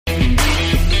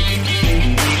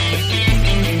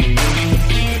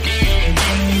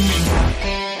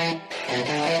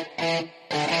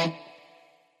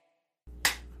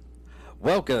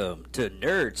Welcome to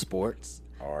Nerd Sports.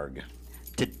 Arg.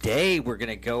 Today we're going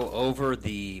to go over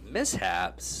the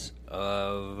mishaps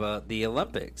of the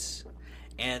Olympics.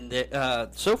 And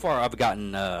so far I've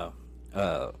gotten, let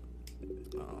me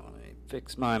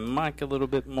fix my mic a little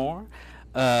bit more.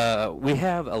 We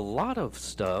have a lot of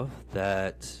stuff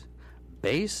that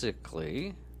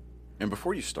basically... And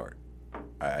before you start,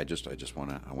 I just want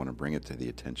to bring it to the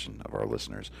attention of our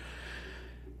listeners.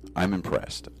 I'm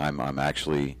impressed. I'm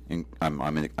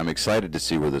excited to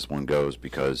see where this one goes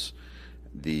because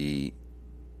we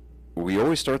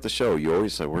always start the show. You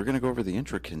always say we're going to go over the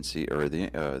intricacy or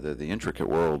the intricate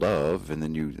world of, and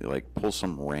then you like pull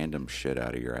some random shit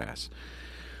out of your ass.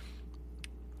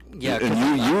 Yeah,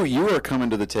 and you are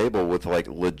coming to the table with like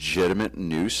legitimate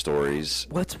news stories.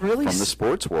 What's really from the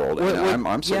sports world? And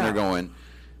I'm sitting there going,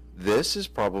 this is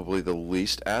probably the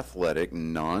least athletic,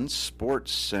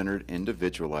 non-sports centered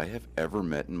individual I have ever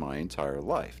met in my entire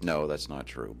life. No, that's not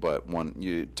true. But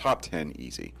top 10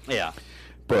 easy. Yeah.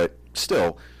 But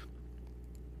still,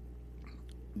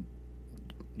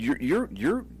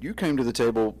 you came to the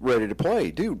table ready to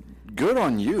play, dude. Good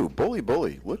on you,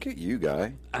 bully. Look at you,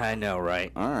 guy. I know,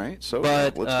 right? All right, so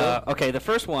but let's go. Okay, the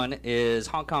first one is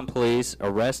Hong Kong police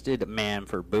arrested man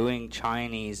for booing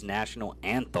Chinese national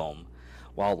anthem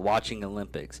while watching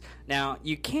Olympics. Now,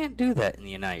 you can't do that in the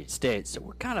United States, so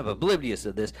we're kind of oblivious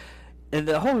of this. And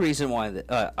the whole reason why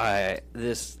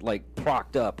this like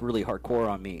procked up really hardcore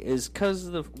on me is because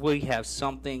we have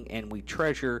something and we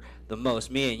treasure the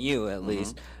most, me and you at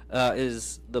least,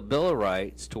 is the Bill of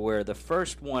Rights, to where the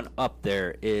first one up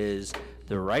there is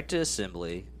the right to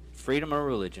assembly, freedom of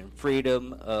religion,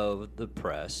 freedom of the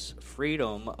press,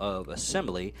 freedom of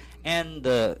assembly, and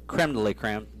the creme de la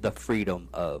creme, the freedom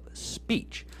of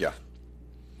speech. Yeah.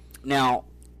 Now,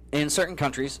 in certain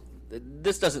countries,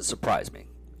 this doesn't surprise me.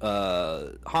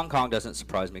 Hong Kong doesn't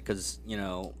surprise me because,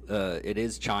 it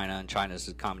is China, and China's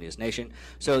a communist nation,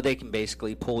 so they can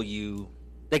basically pull you,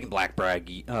 they can bag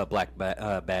you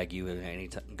at any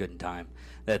good time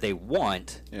that they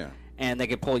want, and they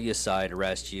can pull you aside,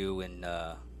 arrest you, and...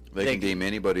 They can deem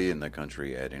anybody in the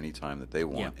country at any time that they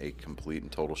want a complete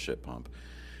and total shit pump,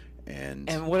 and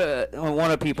one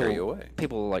of people carry you away.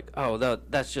 People are like, oh,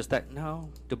 that's just that. No,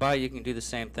 Dubai, you can do the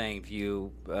same thing if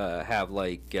you have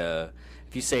like if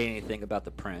you say anything about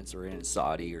the prince, or in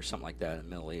Saudi or something like that in the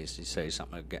Middle East, you say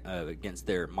something against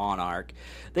their monarch,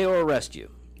 they will arrest you.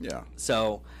 Yeah.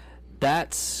 So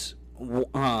that's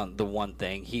the one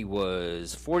thing. He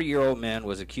was 40-year-old man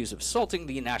was accused of assaulting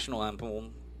the national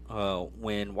anthem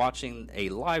when watching a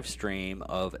live stream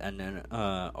of an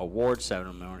award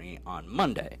ceremony on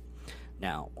Monday.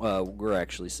 Now, we're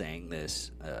actually saying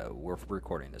this, we're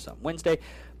recording this on Wednesday,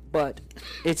 but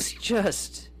it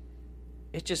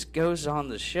just goes on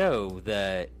the show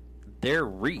that their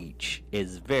reach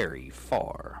is very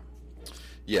far.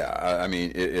 Yeah, I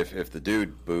mean, if the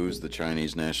dude boos the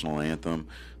Chinese national anthem,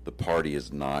 the party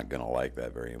is not going to like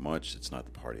that very much. It's not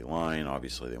the party line.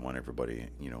 Obviously, they want everybody,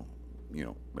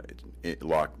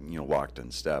 locked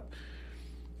in step.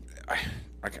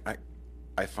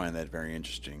 I find that very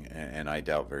interesting, and I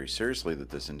doubt very seriously that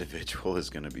this individual is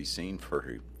going to be seen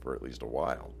for at least a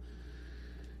while.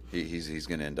 He's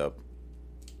going to end up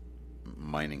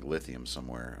mining lithium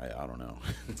somewhere. I don't know.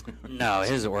 No,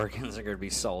 his organs are going to be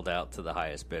sold out to the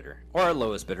highest bidder or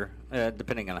lowest bidder,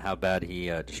 depending on how bad he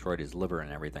destroyed his liver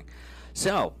and everything.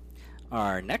 So,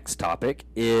 our next topic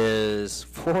is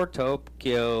 4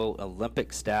 Tokyo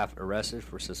Olympic staff arrested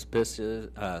for suspicion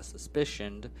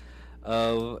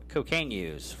of cocaine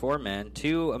use. 4 men,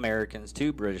 2 Americans,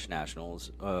 2 British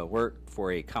nationals worked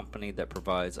for a company that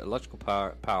provides electrical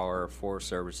power for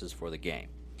services for the game.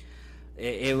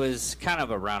 It was kind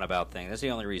of a roundabout thing. That's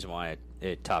the only reason why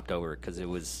it topped over, because it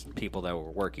was people that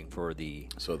were working for the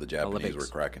So the Japanese Olympics.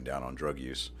 were cracking down on drug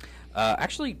use.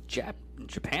 Actually,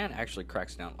 Japan actually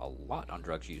cracks down a lot on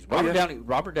drug use.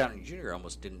 Robert Downey Jr.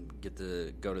 almost didn't get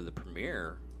to go to the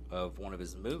premiere of one of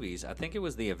his movies. I think it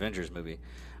was the Avengers movie.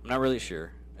 I'm not really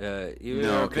sure.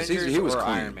 No, because he was clean.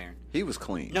 Iron Man. He was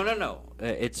clean. No.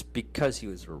 It's because he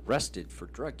was arrested for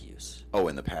drug use. Oh,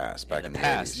 in the past, back in the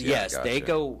past, 80s. yes,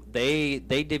 Gotcha. They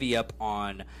divvy up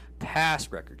on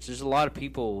past records. There's a lot of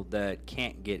people that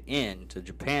can't get into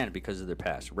Japan because of their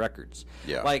past records.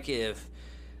 Yeah. Like if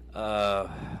I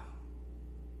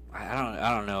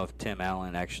don't know if Tim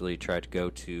Allen actually tried to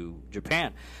go to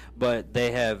Japan, but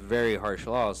they have very harsh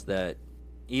laws that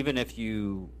even if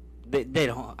you they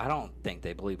don't, I don't think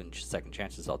they believe in second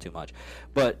chances all too much,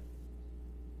 but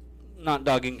not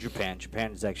dogging Japan.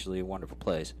 Japan is actually a wonderful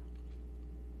place.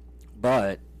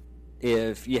 But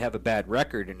if you have a bad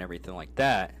record and everything like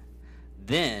that,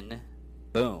 then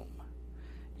boom,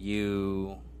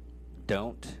 you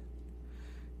don't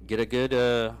get a good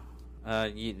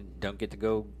you don't get to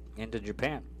go into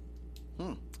Japan.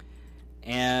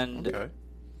 And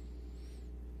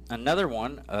another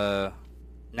one,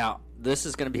 now this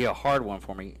is going to be a hard one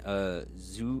for me.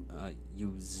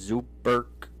 Uzbek.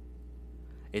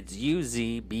 It's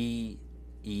Uzbek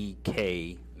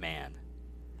man.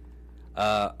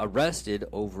 Arrested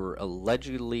over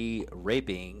allegedly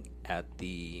raping at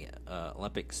the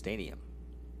Olympic Stadium.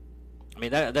 I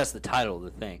mean, that's the title of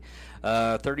the thing.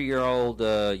 30-year-old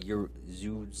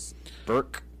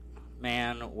Uzbek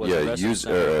man was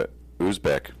arrested.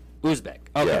 Uzbek. Uzbek.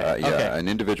 Okay. Okay. An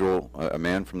individual, a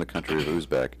man from the country of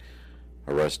Uzbek,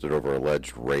 arrested over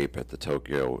alleged rape at the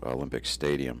Tokyo Olympic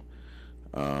Stadium.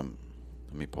 Let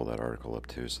me pull that article up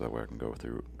too, so that way I can go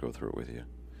through it with you.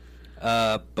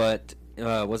 But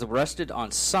was arrested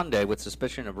on Sunday with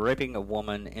suspicion of raping a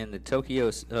woman in the Tokyo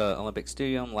Olympic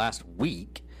Stadium last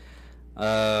week,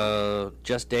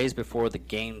 just days before the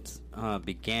games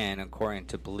began, according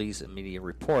to police and media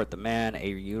report. The man, a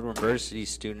university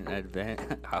student at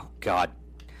oh God,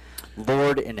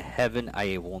 Lord in heaven,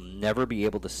 I will never be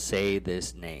able to say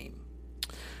this name.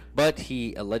 But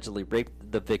he allegedly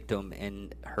raped the victim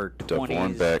in her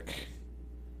 20s. Devonbek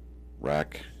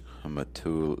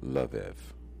Rakhmatulayev.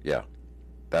 Yeah,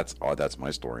 that's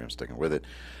my story. I'm sticking with it.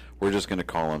 We're just going to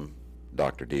call him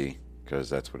Dr. D because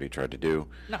that's what he tried to do.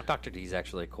 No, Dr. D is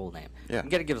actually a cool name. Yeah. You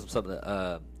got to give him some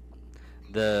the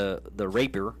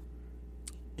raper.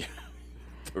 Yeah.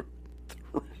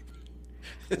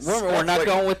 We're not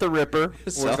going with the ripper.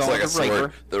 We're going with the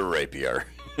raper. The rapier.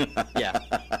 Yeah.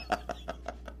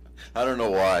 I don't know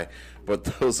why, but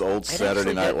those old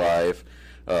Saturday Night Live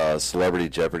Celebrity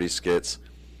Jeopardy skits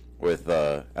with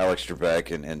Alex Trebek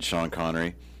and Sean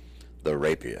Connery, the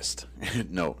rapiest.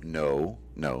 No.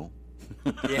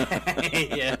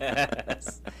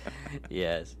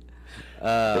 Yes.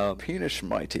 The penis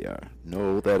mightier.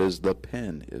 No, that is the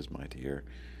pen is mightier.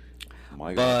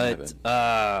 My God,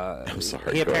 but I'm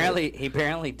sorry. He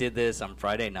apparently did this on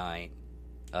Friday night.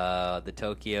 The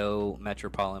Tokyo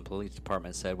Metropolitan Police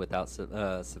Department said without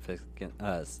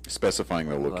specifying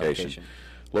the location.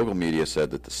 Local media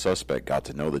said that the suspect got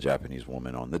to know the Japanese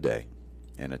woman on the day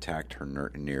and attacked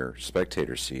her near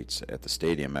spectator seats at the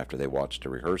stadium after they watched a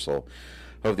rehearsal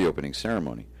of the opening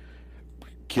ceremony.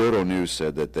 Kyoto News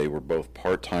said that they were both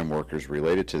part-time workers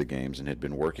related to the games and had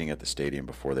been working at the stadium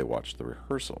before they watched the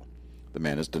rehearsal. The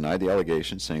man has denied the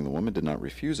allegation, saying the woman did not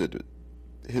refuse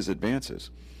his advances.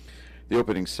 The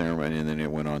opening ceremony, and then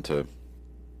it went on to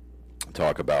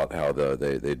talk about how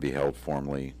they'd be held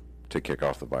formally to kick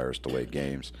off the virus-delayed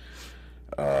games.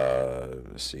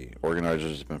 Let's see.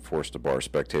 Organizers have been forced to bar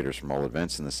spectators from all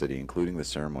events in the city, including the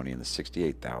ceremony in the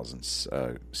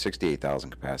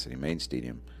 68,000 capacity main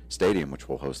stadium, which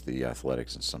will host the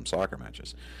athletics and some soccer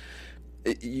matches.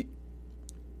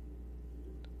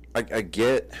 I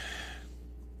get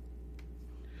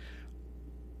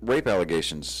rape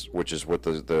allegations, which is what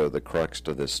the crux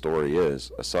of this story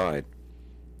is, aside.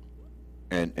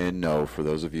 And no, for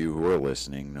those of you who are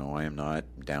listening, no, I am not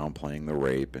downplaying the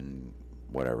rape and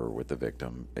whatever with the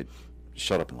victim.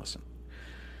 Shut up and listen.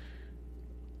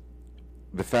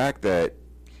 The fact that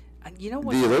the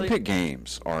Olympic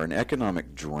Games are an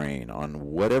economic drain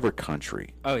on whatever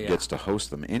country gets to host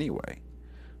them anyway.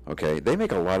 Okay, they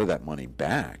make a lot of that money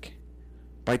back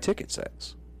by ticket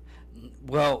sales.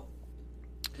 Well,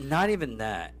 not even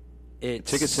that.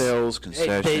 It's ticket sales,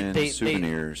 concessions,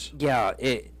 souvenirs.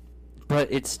 But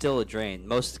it's still a drain.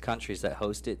 Most countries that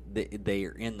host it, they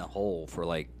are in the hole for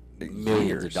like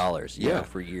millions of dollars.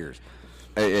 For years.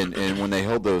 And when they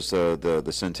held those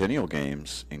the Centennial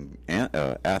Games in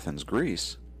Athens,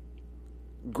 Greece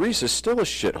is still a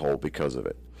shithole because of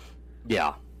it.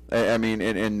 Yeah. I mean,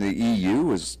 and the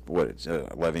EU is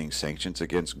levying sanctions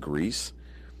against Greece.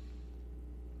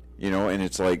 You know, and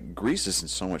it's like Greece is in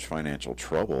so much financial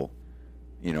trouble.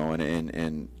 You know,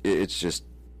 and it's just.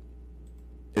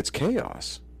 It's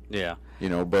chaos. Yeah. You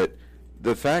know, but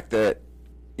the fact that,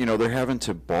 you know, they're having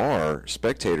to bar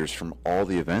spectators from all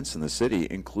the events in the city,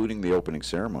 including the opening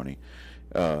ceremony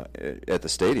at the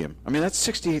stadium. I mean, that's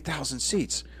 68,000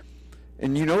 seats.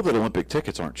 And you know that Olympic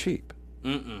tickets aren't cheap.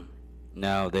 Mm-mm.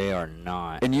 No, they are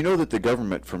not. And you know that the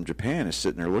government from Japan is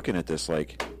sitting there looking at this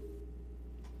like,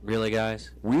 really,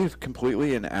 guys? We've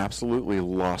completely and absolutely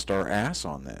lost our ass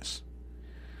on this.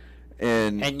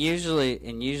 And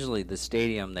usually the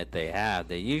stadium that they have,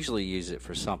 they usually use it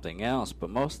for something else. But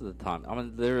most of the time, I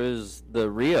mean, there is the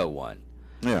Rio one.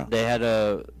 Yeah.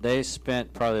 They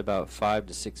spent probably about $5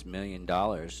 to $6 million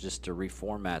just to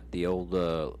reformat the old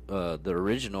the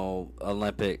original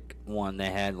Olympic one. They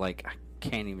had like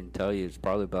can't even tell you. It's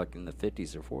probably back in the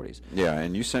 50s or 40s. Yeah,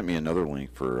 and you sent me another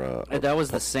link for... that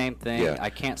was the same thing. Yeah. I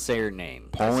can't say her name.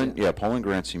 Poland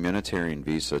grants humanitarian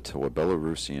visa to a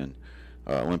Belarusian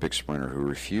Olympic sprinter who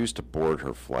refused to board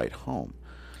her flight home.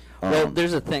 Well,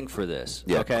 there's a thing for this.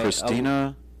 Yeah, okay?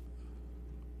 Christina...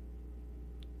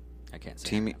 I can't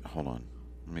say hold on.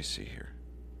 Let me see here.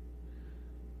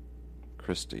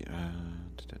 Christina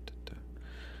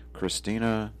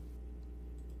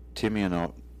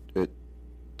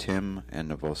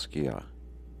Timanovskia.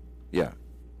 Yeah,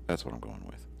 that's what I'm going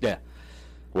with. Yeah.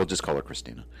 We'll just call her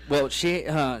Christina. Well, she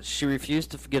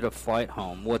refused to get a flight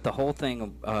home. What the whole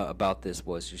thing about this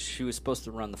was, she was supposed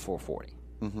to run the 440.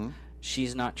 Mm-hmm.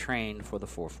 She's not trained for the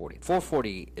 440.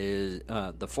 440 is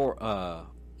not the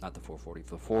 440,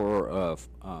 the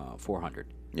 400.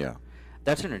 Yeah.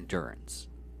 That's an endurance,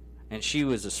 and she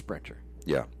was a sprinter.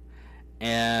 Yeah.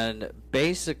 And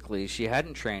basically, she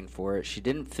hadn't trained for it. She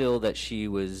didn't feel that she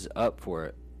was up for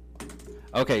it.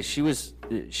 Okay,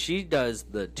 she does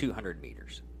the 200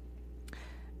 meters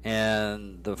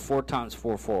and the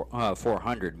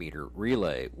 4x400 meter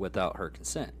relay without her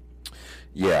consent.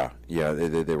 Yeah.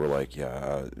 They were like,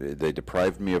 they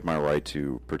deprived me of my right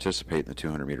to participate in the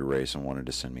 200 meter race and wanted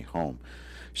to send me home.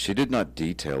 She did not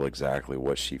detail exactly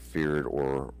what she feared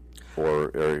or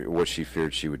what she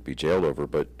feared she would be jailed over,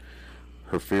 but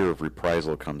her fear of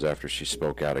reprisal comes after she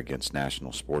spoke out against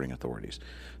national sporting authorities.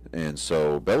 And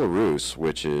so Belarus,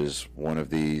 which is one of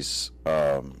these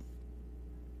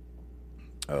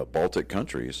Baltic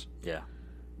countries,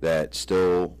 that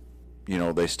still,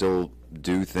 they still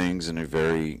do things in a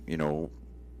very,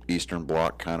 Eastern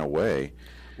Bloc kind of way.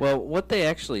 Well, what they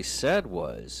actually said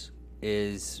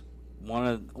is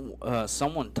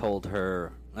someone told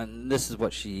her, and this is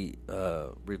what she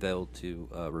revealed to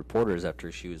reporters after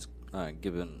she was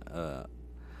given.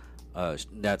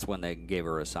 That's when they gave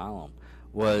her asylum.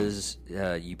 Was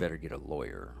you better get a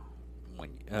lawyer.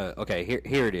 Okay,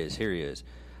 here it is. Here he is.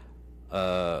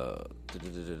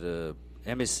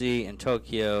 Embassy in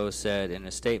Tokyo said in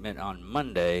a statement on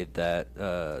Monday that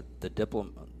the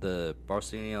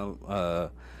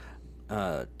Barcelona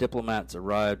diplomats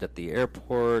arrived at the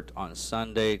airport on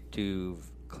Sunday to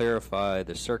clarify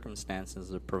the circumstances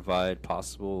and provide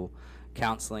possible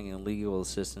counseling and legal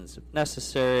assistance if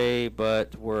necessary,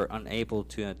 but were unable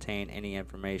to obtain any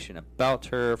information about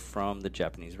her from the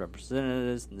Japanese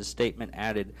representatives. And the statement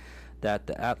added that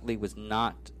the athlete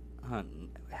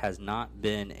has not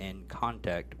been in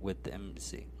contact with the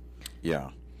embassy.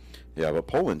 Yeah, but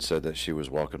Poland said that she was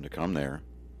welcome to come there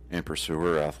and pursue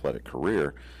her athletic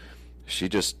career. She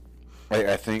just,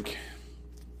 I think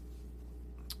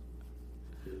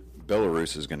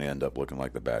Belarus is going to end up looking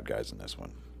like the bad guys in this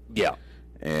one. Yeah.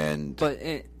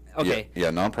 Okay.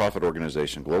 Yeah, nonprofit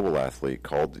organization Global Athlete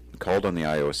called on the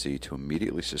IOC to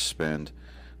immediately suspend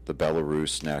the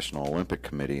Belarus National Olympic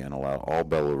Committee and allow all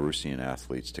Belarusian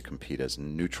athletes to compete as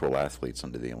neutral athletes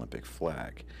under the Olympic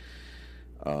flag.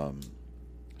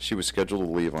 She was scheduled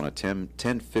to leave on a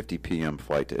 10:50 p.m.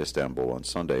 flight to Istanbul on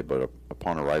Sunday, but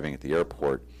upon arriving at the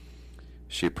airport,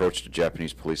 she approached a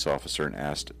Japanese police officer and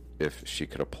asked if she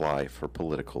could apply for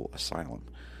political asylum.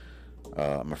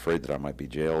 I'm afraid that I might be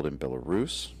jailed in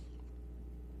Belarus.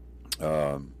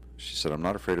 She said, I'm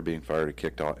not afraid of being fired or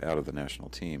kicked out of the national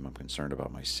team. I'm concerned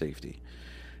about my safety.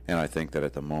 And I think that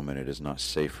at the moment it is not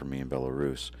safe for me in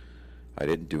Belarus. I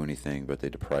didn't do anything, but they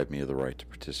deprived me of the right to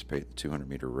participate in the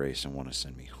 200-meter race and want to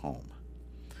send me home.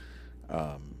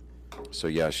 So,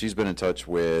 yeah, she's been in touch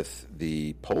with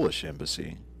the Polish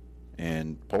embassy.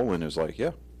 And Poland is like,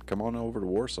 yeah, come on over to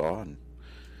Warsaw and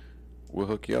we'll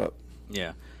hook you up.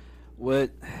 Yeah.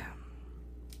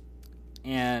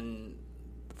 And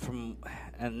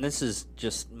this is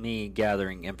just me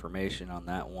gathering information on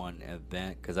that one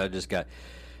event, because I just got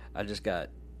a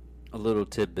little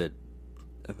tidbit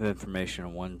of information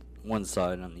on one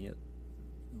side on the other.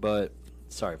 But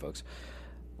sorry, folks,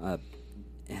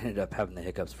 ended up having the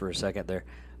hiccups for a second there.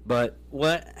 But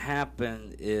what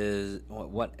happened is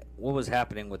what was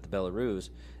happening with the Belarus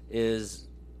is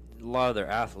a lot of their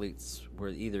athletes were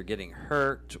either getting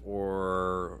hurt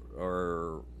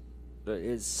or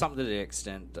it's something to the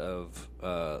extent of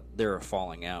they were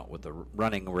falling out with the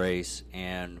running race,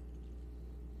 and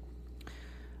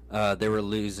they were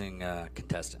losing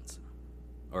contestants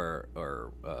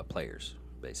or players,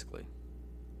 basically.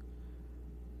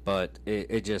 But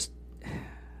it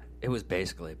was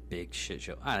basically a big shit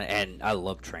show. And I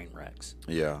love train wrecks.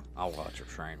 Yeah. I'll watch a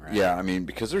train wreck. Yeah, I mean,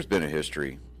 because there's been a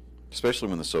history, especially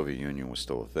when the Soviet Union was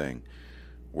still a thing,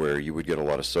 where you would get a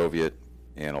lot of Soviet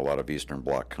and a lot of Eastern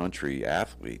Bloc country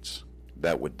athletes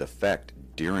that would defect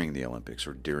during the Olympics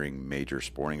or during major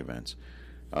sporting events.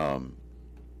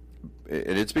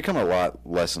 It's become a lot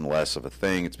less and less of a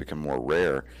thing. It's become more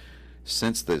rare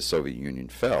since the Soviet Union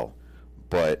fell.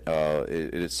 But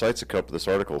it cites this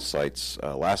article cites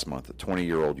last month, a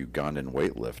 20-year-old Ugandan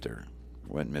weightlifter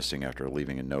went missing after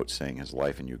leaving a note saying his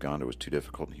life in Uganda was too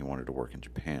difficult and he wanted to work in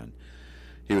Japan.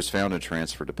 He was found and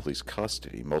transferred to police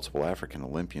custody. Multiple African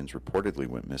Olympians reportedly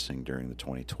went missing during the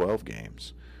 2012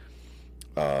 games.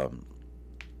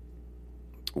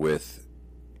 With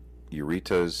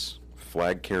Eurita's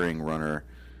flag-carrying runner,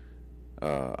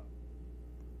 Wene,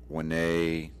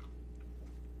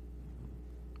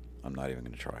 I'm not even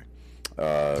going to try.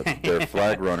 Their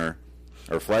flag runner,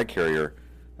 or flag carrier,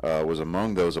 was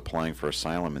among those applying for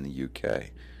asylum in the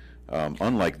UK.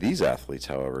 Unlike these athletes,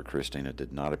 however, Christina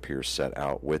did not appear set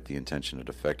out with the intention of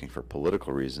defecting for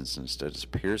political reasons. Instead,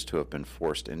 appears to have been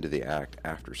forced into the act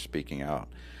after speaking out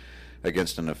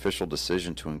against an official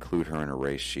decision to include her in a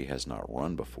race she has not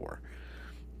run before.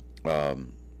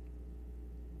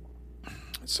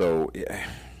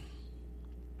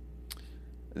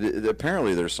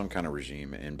 Apparently there's some kind of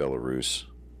regime in Belarus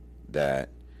that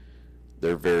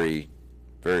they're very,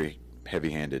 very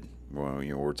heavy-handed. Well,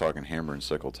 we're talking hammer and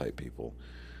sickle type people.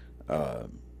 There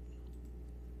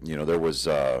was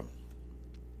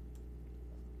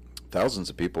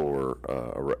thousands of people were.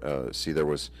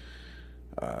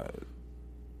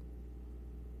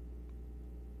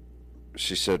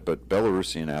 She said, but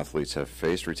Belarusian athletes have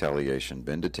faced retaliation,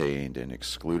 been detained, and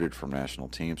excluded from national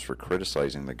teams for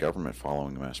criticizing the government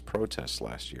following mass protests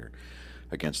last year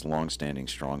against long-standing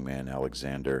strongman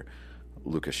Alexander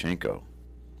Lukashenko.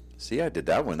 See, I did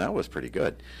that one. That was pretty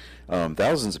good.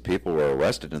 Thousands of people were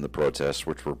arrested in the protests,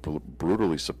 which were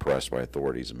brutally suppressed by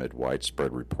authorities amid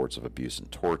widespread reports of abuse and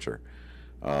torture.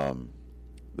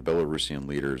 The Belarusian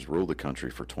leaders ruled the country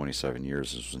for 27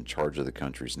 years and was in charge of the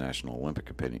country's National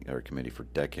Olympic Committee for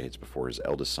decades before his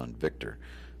eldest son, Viktor,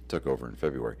 took over in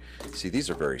February. See, these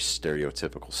are very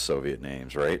stereotypical Soviet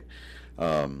names, right?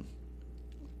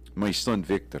 My son,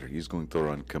 Viktor, he's going to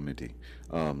run committee.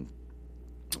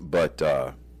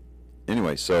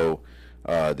 Anyway, so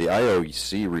the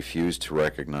IOC refused to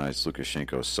recognize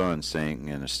Lukashenko's son, saying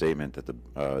in a statement that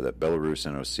that Belarus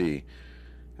NOC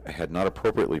had not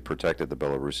appropriately protected the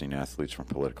Belarusian athletes from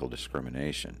political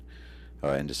discrimination.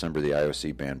 In December, the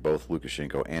IOC banned both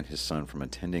Lukashenko and his son from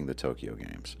attending the Tokyo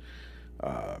Games.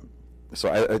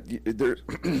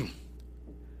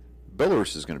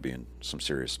 Belarus is going to be in some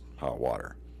serious hot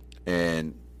water.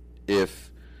 And if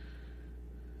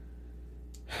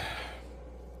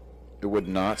it would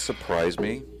not surprise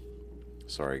me,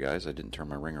 sorry guys, I didn't turn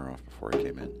my ringer off before I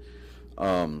came in.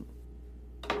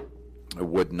 It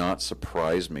would not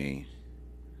surprise me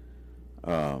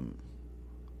I'm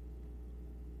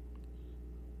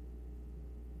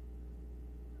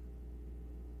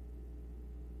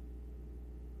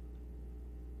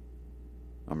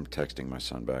texting my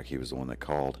son back. He was the one that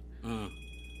called. All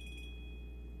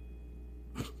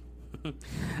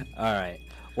right.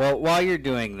 Well, while you're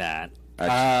doing that,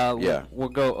 we'll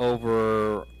go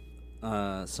over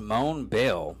Simone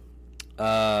Biles.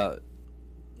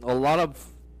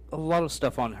 A lot of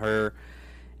stuff on her,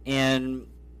 and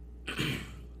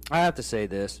I have to say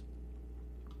this.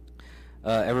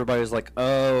 Everybody's like,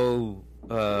 "Oh,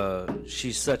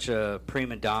 she's such a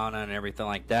prima donna and everything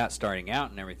like that, starting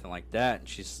out and everything like that." And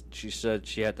she said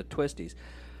she had the twisties,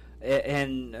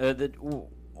 and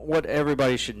what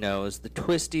everybody should know is the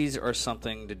twisties are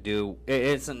something to do.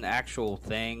 It's an actual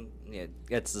thing.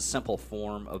 It's the simple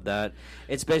form of that.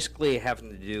 It's basically having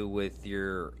to do with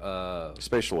your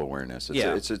spatial awareness.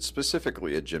 It's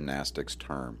specifically a gymnastics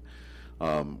term,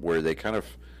 where they kind of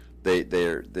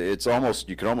it's almost,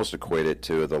 you could almost equate it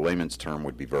to, the layman's term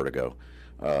would be vertigo,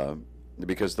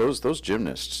 because those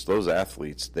gymnasts, those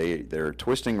athletes, they're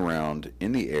twisting around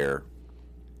in the air,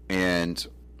 and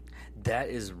that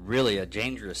is really a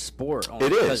dangerous sport.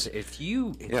 It because is. If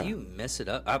you mess it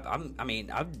up, I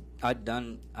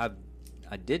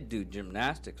did do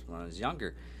gymnastics when I was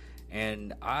younger,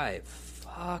 and I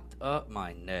fucked up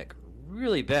my neck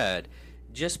really bad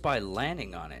just by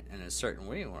landing on it in a certain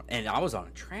way, and I was on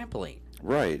a trampoline.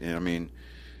 Right, and I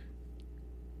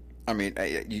mean,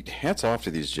 hats off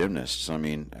to these gymnasts. I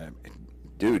mean,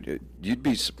 dude,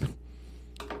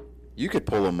 you could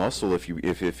pull a muscle if you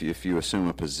assume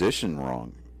a position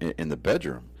wrong in the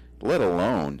bedroom, let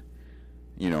alone,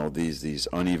 these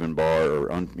uneven bar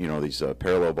or these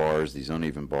parallel bars, these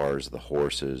uneven bars, the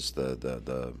horses,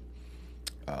 the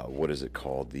what is it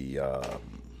called,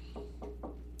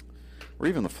 or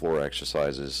even the floor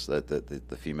exercises that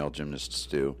the female gymnasts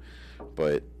do.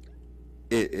 But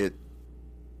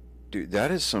dude,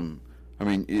 that is some. I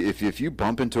mean, if you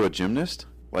bump into a gymnast,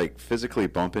 like physically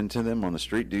bump into them on the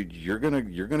street, dude, you're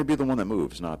gonna be the one that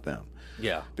moves, not them.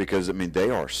 Yeah. Because I mean, they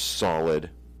are solid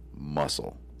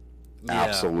muscle. Yeah.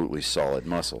 Absolutely solid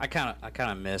muscle. I kind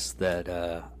of miss that.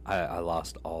 I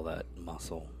lost all that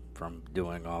muscle from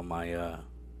doing all my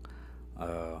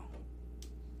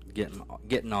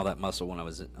getting all that muscle when I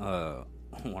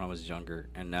was younger,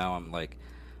 and now I'm like,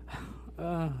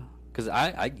 because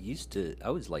I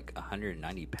was like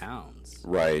 190 pounds.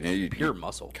 Right. Pure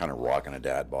muscle. Kind of rocking a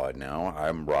dad bod now.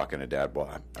 I'm rocking a dad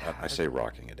bod. I say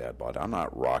rocking a dad bod. I'm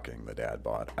not rocking the dad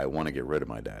bod. I want to get rid of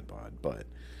my dad bod, but.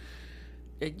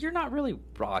 You're not really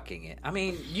rocking it. I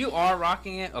mean, you are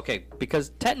rocking it, okay? Because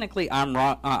technically, I'm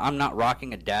not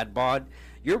rocking a dad bod.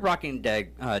 You're rocking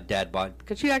dad bod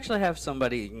because you actually have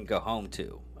somebody you can go home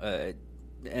to. In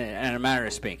a matter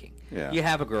of speaking, yeah. You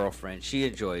have a girlfriend. She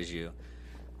enjoys you.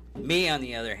 Me, on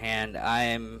the other hand,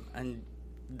 I'm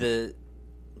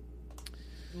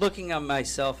looking at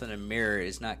myself in a mirror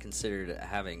is not considered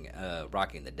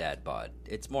rocking the dad bod.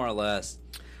 It's more or less.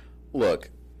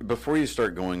 Look. Before you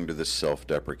start going to this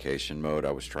self-deprecation mode,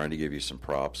 I was trying to give you some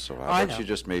props. So how about you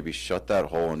just maybe shut that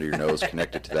hole under your nose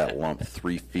connected to that lump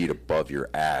 3 feet above your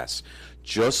ass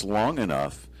just long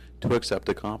enough to accept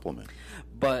a compliment.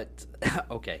 But,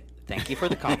 okay, thank you for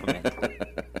the compliment.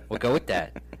 We'll go with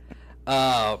that.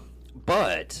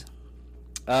 But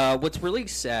what's really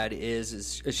sad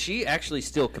is she actually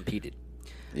still competed.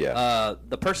 Yeah.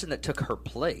 The person that took her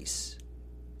place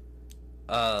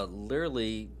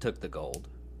literally took the gold.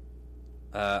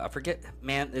 I forget,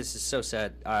 man. This is so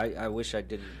sad. I wish I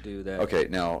didn't do that. Okay,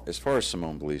 now as far as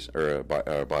Simone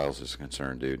Biles is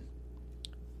concerned, dude,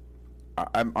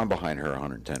 I'm behind her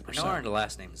 110%. I know her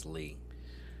last name is Lee.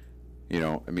 You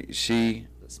know, I mean, she.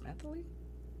 Samantha Lee.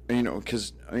 You know,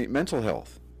 because I mean, mental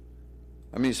health.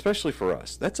 I mean, especially for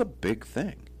us, that's a big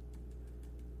thing.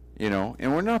 You know,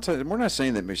 and we're not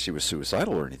saying that she was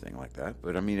suicidal or anything like that,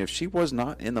 but I mean, if she was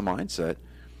not in the mindset.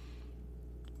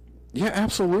 Yeah,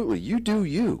 absolutely. You do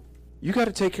you. You got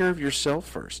to take care of yourself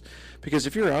first, because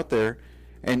if you're out there,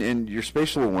 and your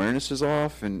spatial awareness is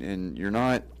off, and you're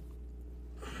not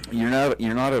at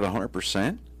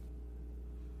 100%,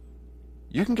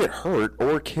 you can get hurt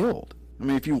or killed. I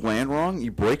mean, if you land wrong,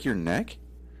 you break your neck,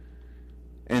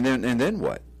 and then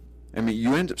what? I mean,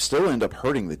 you still end up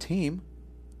hurting the team.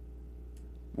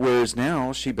 Whereas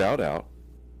now she bowed out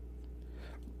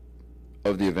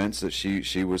of the events that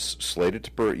she was slated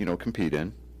to compete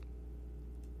in,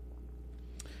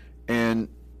 and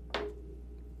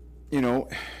you know,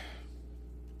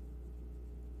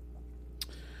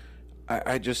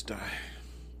 I don't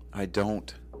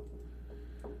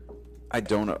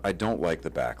like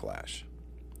the backlash.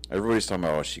 Everybody's talking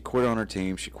about, she quit on her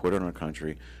team, she quit on her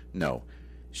country. No,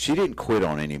 she didn't quit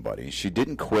on anybody. She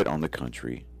didn't quit on the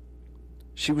country.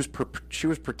 She was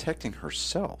protecting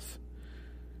herself.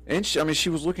 And she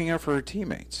was looking out for her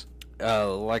teammates.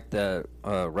 Like the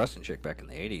wrestling chick back in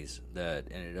the 80s that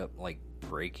ended up like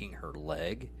breaking her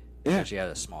leg. Yeah. She had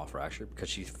a small fracture because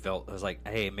she felt, it was like,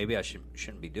 hey, maybe I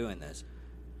shouldn't be doing this.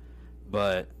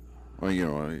 But well, you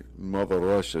know, Mother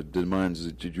Russia demands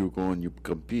that you go and you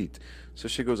compete. So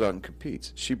she goes out and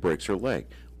competes. She breaks her leg.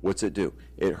 What's it do?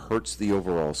 It hurts the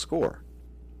overall score,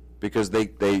 because they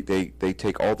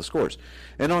take all the scores.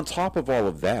 And on top of all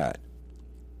of that,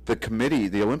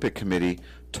 the Olympic Committee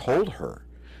told her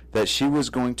that she was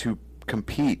going to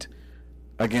compete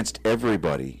against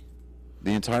everybody,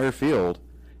 the entire field,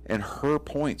 and her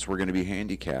points were going to be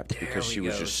handicapped because she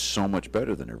was just so much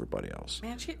better than everybody else.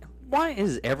 Man, why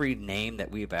is every name that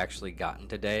we've actually gotten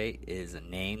today is a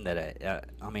name that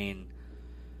I mean,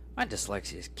 my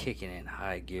dyslexia is kicking in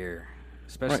high gear,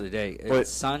 especially today. But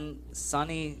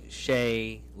Sunny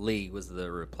Shea Lee was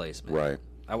the replacement. Right.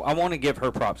 I want to give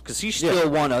her props because she still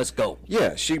won us gold.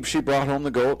 Yeah, she brought home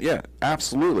the gold. Yeah,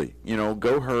 absolutely. You know,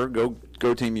 go her, go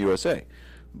Team USA.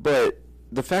 But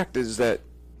the fact is that,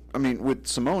 I mean, with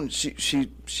Simone,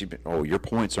 your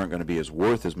points aren't going to be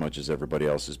worth as much as everybody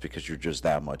else's because you're just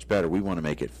that much better. We want to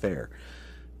make it fair.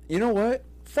 You know what?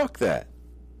 Fuck that.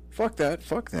 Fuck that.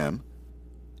 Fuck them.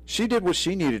 She did what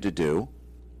she needed to do.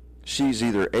 She's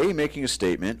either A, making a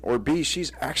statement, or B,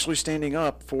 she's actually standing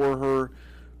up for her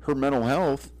mental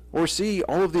health, or C,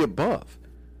 all of the above.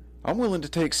 I'm willing to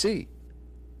take C.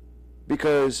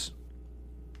 Because,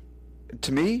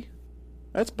 to me,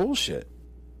 that's bullshit.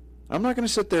 I'm not going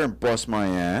to sit there and bust my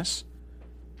ass,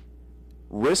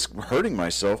 risk hurting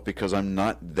myself because I'm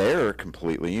not there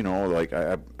completely, you know, like,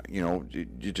 you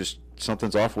just,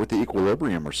 something's off with the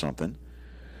equilibrium or something.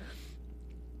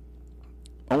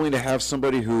 Only to have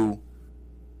somebody who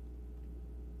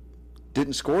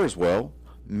didn't score as well,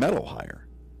 medal higher.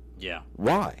 Yeah.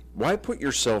 Why? Why put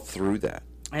yourself through that?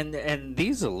 And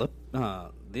these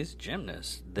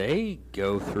gymnasts, they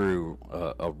go through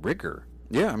a rigor.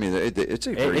 Yeah, I mean it's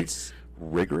a very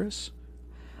rigorous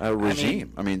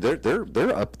regime. I mean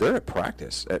they're up there at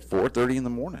practice at 4:30 in the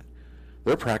morning.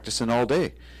 They're practicing all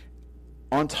day,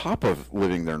 on top of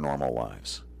living their normal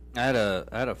lives. I had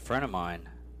a friend of mine.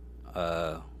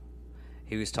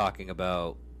 He was talking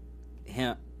about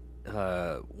him.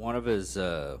 One of his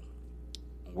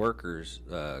workers.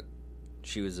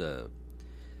 She was a.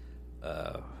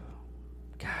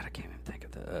 God, I can't even think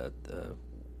of the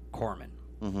corpsman.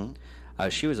 Mm-hmm.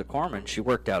 She was a corpsman. She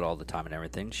worked out all the time and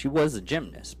everything. She was a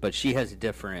gymnast, but she has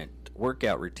different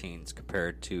workout routines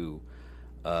compared to,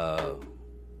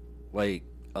 like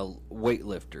a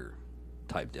weightlifter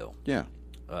type deal. Yeah.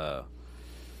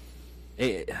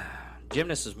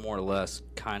 Gymnast is more or less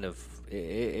kind of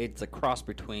it's a cross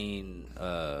between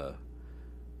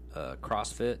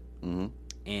CrossFit mm-hmm.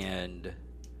 and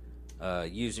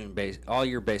using all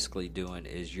you're basically doing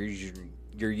is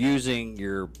you're using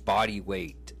your body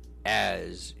weight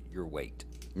as your weight.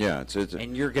 Yeah, it's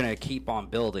and you're gonna keep on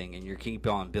building, and you keep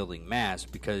on building mass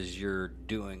because you're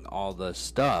doing all the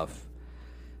stuff.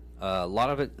 A lot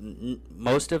of it,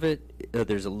 most of it,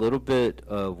 there's a little bit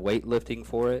of weightlifting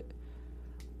for it,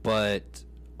 but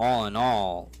all in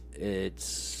all,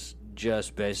 it's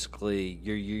just basically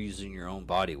you're using your own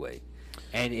body weight,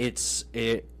 and if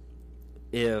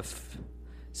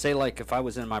say like if I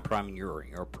was in my prime and you're in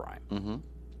your prime, mm-hmm.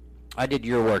 I did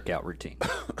your workout routine.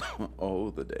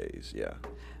 Oh, the days, yeah.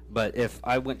 But if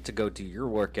I went to go do your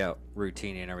workout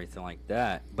routine and everything like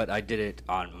that, but I did it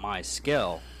on my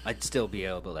scale, I'd still be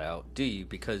able to outdo you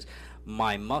because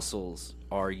my muscles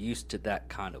are used to that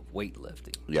kind of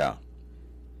weightlifting. Yeah.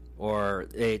 Or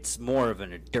it's more of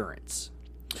an endurance.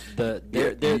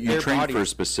 You train for a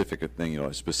specific thing,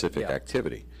 a specific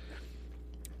activity.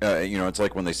 It's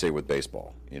like when they say with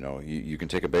baseball, you can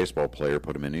take a baseball player,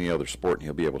 put him in any other sport, and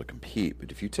he'll be able to compete.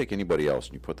 But if you take anybody else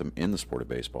and you put them in the sport of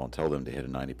baseball and tell them to hit a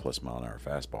 90-plus mile-an-hour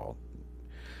fastball,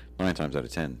 9 times out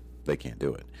of 10, they can't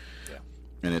do it. Yeah.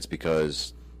 And it's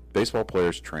because baseball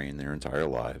players train their entire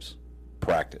lives,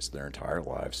 practice their entire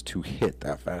lives to hit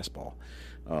that fastball.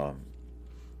 And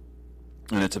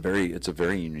it's a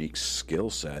very unique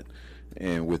skill set.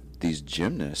 And with these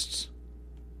gymnasts,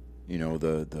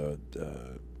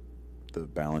 the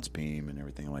balance beam and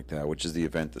everything like that, which is the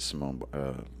event that Simone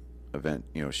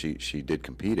she did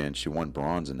compete in. She won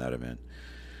bronze in that event,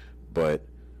 I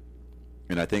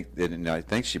think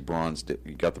she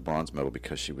got the bronze medal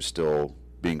because she was still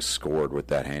being scored with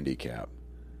that handicap.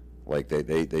 Like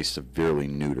they severely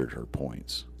neutered her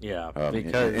points. Yeah,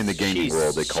 because in the gaming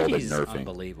world they called it nerfing.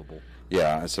 Unbelievable.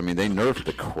 Yeah, so they nerfed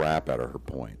the crap out of her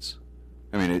points.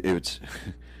 I mean, it's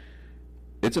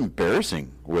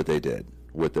embarrassing what they did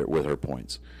with her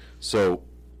points. So,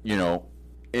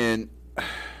 and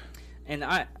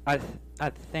I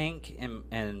think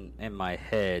in my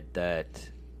head that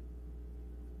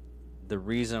the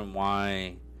reason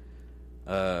why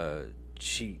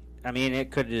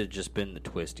it could have just been the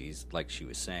twisties like she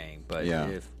was saying, but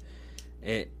if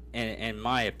it in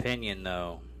my opinion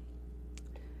though,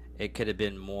 it could have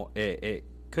been more. It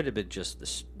could have been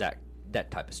just that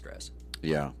type of stress.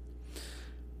 Yeah.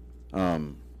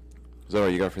 Is that all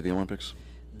you got for the Olympics?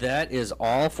 That is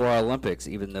all for our Olympics,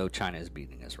 even though China is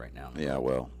beating us right now. Yeah,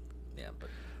 well. Yeah,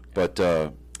 but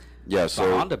so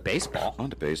on to baseball. On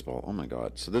to baseball. Oh my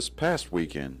God! So this past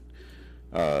weekend,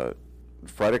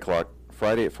 Friday at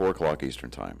 4:00 Eastern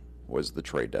time was the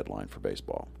trade deadline for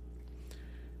baseball.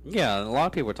 Yeah, a lot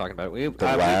of people were talking about it. We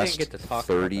last didn't get to talk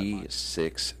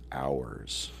 36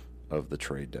 hours of the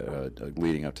trade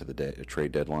leading up to the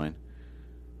trade deadline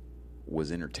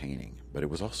was entertaining, but it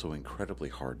was also incredibly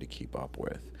hard to keep up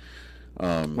with.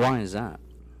 Why is that?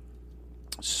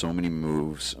 So many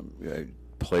moves,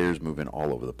 players moving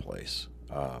all over the place.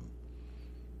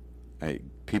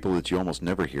 People that you almost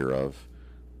never hear of,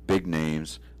 big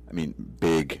names.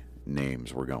 Big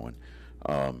names were going.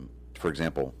 For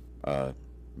example,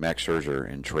 Max Scherzer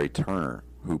and Trey Turner,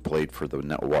 who played for the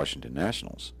Washington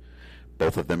Nationals.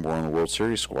 Both of them were on the World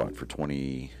Series squad for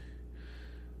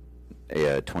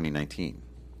 2019,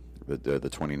 the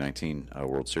 2019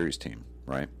 World Series team,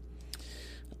 right?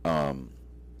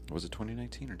 Was it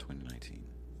 2019 or 2019?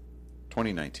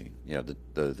 2019, yeah, the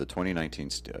 2019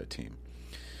 team.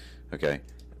 Okay.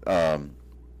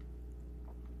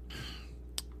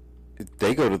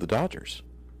 They go to the Dodgers.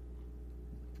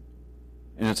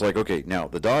 And it's like, okay, now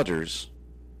the Dodgers,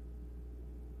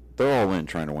 they're all in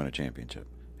trying to win a championship.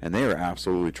 And they are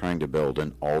absolutely trying to build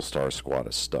an all-star squad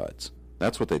of studs.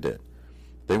 That's what they did.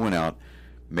 They went out,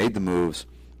 made the moves.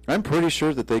 I'm pretty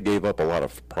sure that they gave up a lot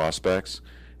of prospects,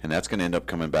 and that's going to end up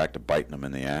coming back to biting them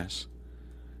in the ass.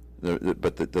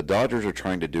 But the Dodgers are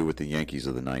trying to do what the Yankees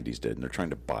of the 90s did, and they're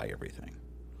trying to buy everything.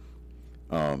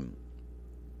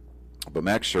 But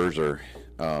Max Scherzer,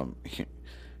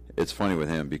 it's funny with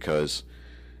him because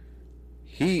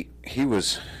he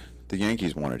was, the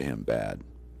Yankees wanted him bad,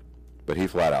 but he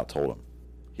flat out told them.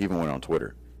 He even went on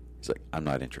Twitter. He's like, I'm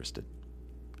not interested.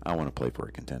 I want to play for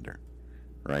a contender,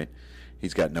 right?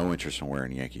 He's got no interest in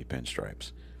wearing Yankee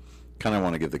pinstripes. Kind of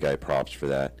want to give the guy props for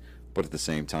that, but at the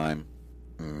same time,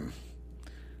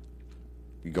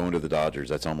 you go into the Dodgers,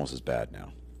 that's almost as bad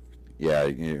now. Yeah,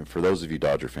 for those of you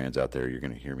Dodger fans out there, you're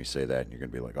going to hear me say that, and you're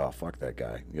going to be like, oh, fuck that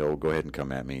guy. Go ahead and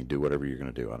come at me and do whatever you're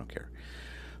going to do. I don't care.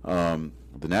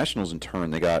 The Nationals, in turn,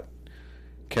 they got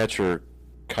catcher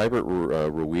Keibert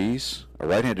Ruiz, a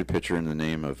right-handed pitcher in the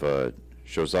name of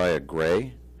Josiah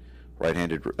Gray,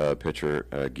 right-handed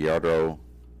pitcher Guillermo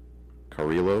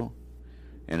Carrillo,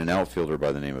 and an outfielder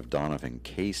by the name of Donovan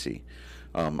Casey.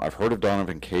 I've heard of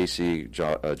Donovan Casey,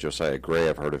 Josiah Gray.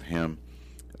 I've heard of him.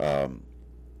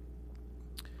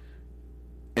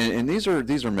 And these are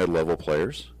mid-level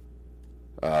players.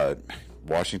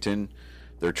 Washington,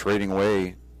 they're trading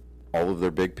away all of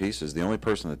their big pieces. The only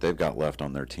person that they've got left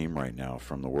on their team right now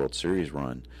from the World Series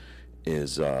run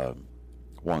is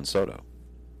Juan Soto.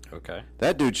 Okay.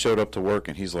 That dude showed up to work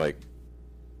and he's like,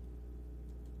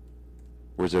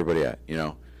 where's everybody at?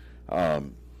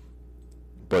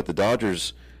 But the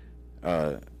Dodgers,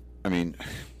 the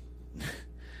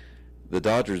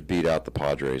Dodgers beat out the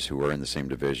Padres, who were in the same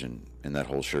division in that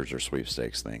whole Scherzer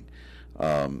sweepstakes thing.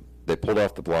 They pulled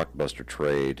off the blockbuster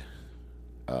trade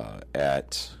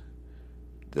at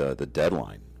the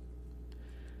deadline.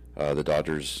 The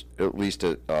Dodgers, at least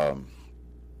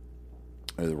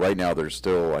right now, they're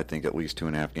still, I think, at least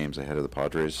 2.5 games ahead of the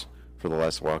Padres for the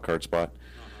last wild card spot.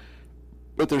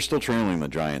 But they're still trailing the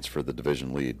Giants for the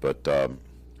division lead. But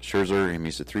Scherzer,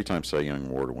 he's a 3-time Cy Young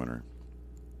Award winner.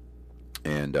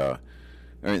 And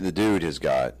the dude he's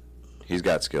got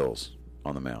skills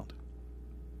on the mound.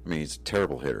 I mean, he's a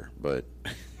terrible hitter, but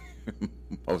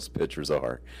most pitchers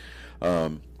are.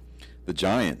 The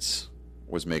Giants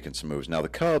was making some moves. Now the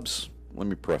Cubs, let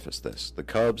me preface this. The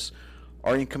Cubs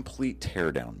are in complete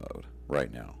teardown mode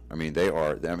right now. I mean, they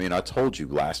are. I mean, I told you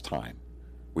last time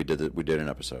we did an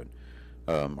episode,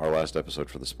 our last episode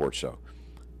for the sports show,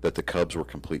 that the Cubs were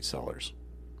complete sellers.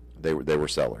 They were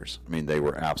sellers. I mean, they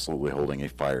were absolutely holding a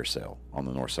fire sale on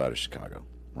the north side of Chicago,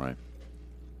 right?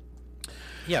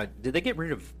 Yeah. Did they get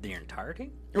rid of the entire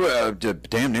team? Well,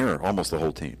 damn near almost the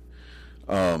whole team.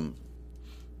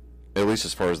 At least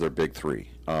as far as their big three.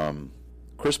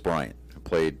 Chris Bryant, who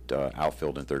played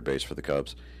outfield and third base for the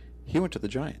Cubs, he went to the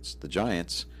Giants. The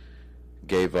Giants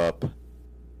gave up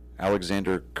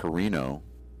Alexander Carino,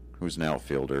 who's an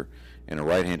outfielder, and a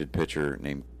right-handed pitcher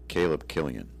named Caleb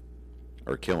Killian.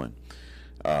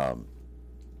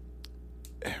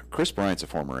 Chris Bryant's a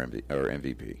former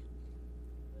MVP.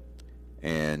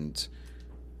 And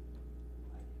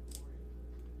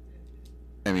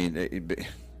I mean,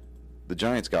 the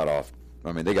Giants got off.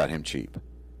 I mean, they got him cheap.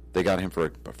 They got him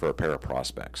for a pair of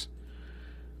prospects.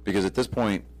 Because at this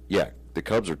point, yeah, the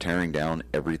Cubs are tearing down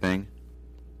everything.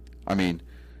 I mean,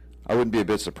 I wouldn't be a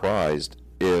bit surprised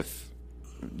if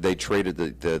they traded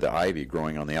the ivy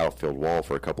growing on the outfield wall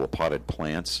for a couple of potted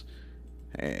plants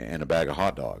and a bag of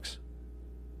hot dogs.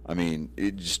 I mean,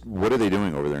 what are they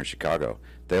doing over there in Chicago?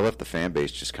 They left the fan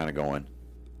base just kind of going,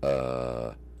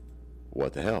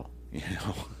 what the hell?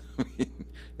 I mean,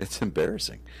 it's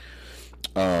embarrassing.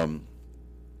 The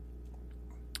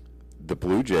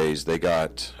Blue Jays, they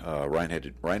got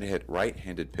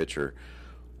right-handed pitcher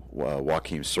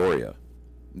Joakim Soria.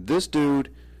 This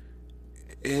dude,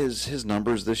 his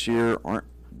numbers this year aren't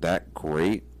that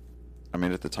great. I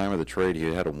mean, at the time of the trade,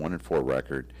 he had a 1-4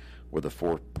 record with a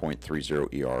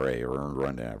 4.30 ERA, or earned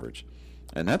run average.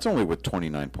 And that's only with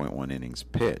 29.1 innings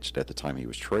pitched at the time he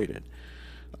was traded.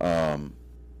 But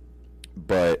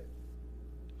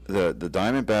the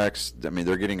Diamondbacks, I mean,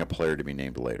 they're getting a player to be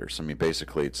named later. So, I mean,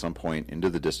 basically, at some point into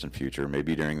the distant future,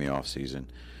 maybe during the offseason,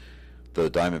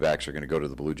 the Diamondbacks are going to go to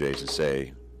the Blue Jays and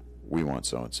say, we want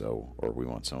so-and-so, or we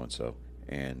want so-and-so.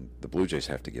 And the Blue Jays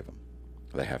have to give them.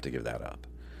 They have to give that up.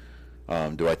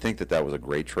 Do I think that was a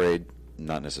great trade?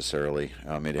 Not necessarily.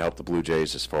 It helped the Blue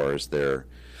Jays as far as their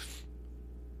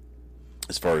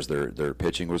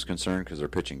pitching was concerned, because their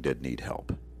pitching did need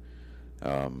help.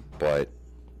 But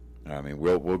I mean,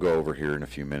 we'll go over here in a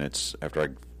few minutes after I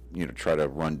try to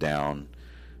run down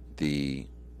the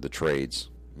trades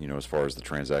as far as the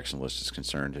transaction list is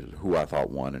concerned, who I thought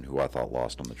won and who I thought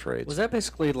lost on the trades. Was that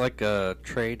basically like a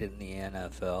trade in the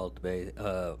NFL debate,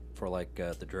 for like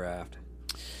the draft?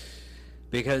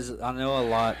 Because I know a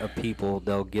lot of people,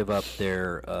 they'll give up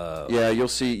their you'll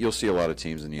see a lot of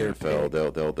teams in the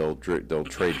NFL. They'll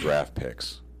trade draft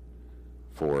picks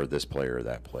for this player or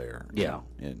that player. Yeah,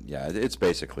 and it's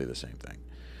basically the same thing.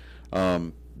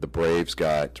 The Braves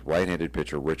got right-handed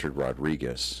pitcher Richard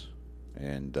Rodriguez,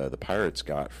 and the Pirates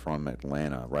got from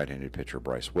Atlanta right-handed pitcher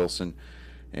Bryce Wilson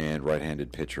and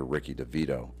right-handed pitcher Ricky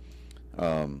DeVito.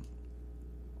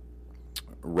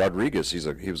 Rodriguez,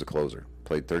 he was a closer.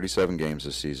 Played 37 games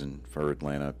this season for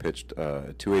Atlanta, pitched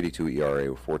a 2.82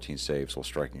 ERA with 14 saves while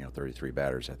striking out 33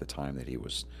 batters at the time that he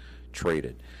was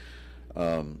traded.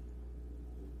 The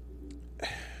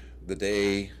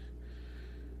day,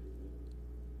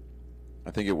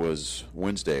 I think it was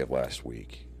Wednesday of last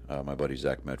week, my buddy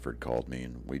Zach Medford called me,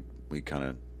 and we kind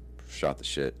of shot the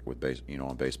shit with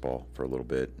on baseball for a little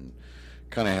bit, and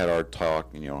kind of had our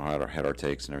talk, had our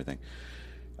takes and everything.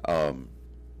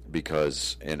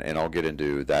 Because, and I'll get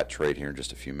into that trade here in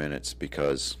just a few minutes,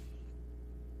 because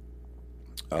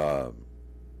I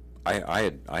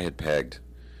had pegged,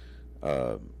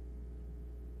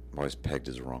 always pegged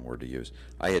is the wrong word to use.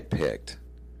 I had picked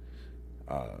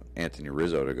Anthony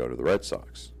Rizzo to go to the Red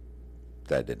Sox.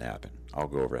 That didn't happen. I'll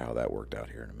go over how that worked out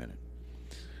here in a minute.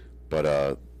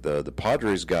 But the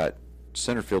Padres got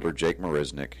center fielder Jake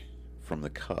Marisnick from the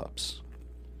Cubs.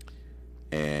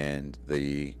 And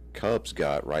the Cubs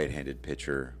got right-handed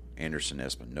pitcher Anderson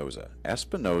Espinoza. I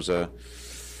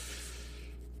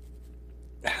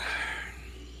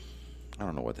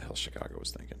don't know what the hell Chicago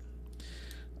was thinking.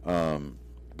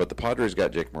 But the Padres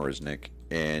got Jake Marisnick,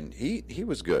 and he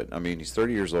was good. I mean, he's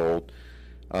 30 years old.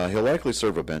 He'll likely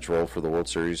serve a bench role for the World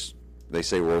Series. They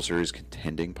say World Series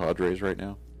contending Padres right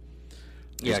now.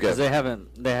 Yeah, because they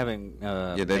haven't.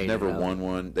 They've never won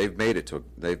one. They've made it to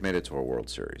a World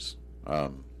Series.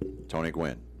 Tony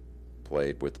Gwynn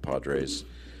played with the Padres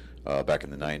back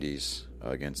in the 90s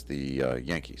against the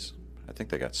Yankees. I think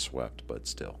they got swept, but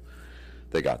still,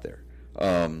 they got there.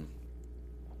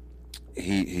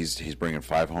 He's bringing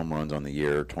 5 home runs on the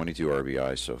year, 22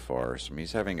 RBIs so far. So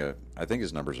he's having I think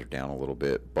his numbers are down a little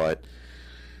bit, but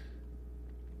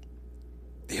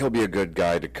he'll be a good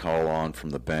guy to call on from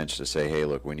the bench to say, hey,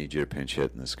 look, we need you to pinch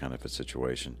hit in this kind of a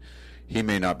situation. He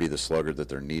may not be the slugger that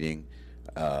they're needing,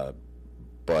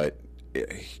 but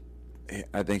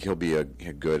I think he'll be a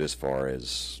good as far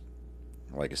as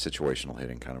like a situational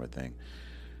hitting kind of a thing.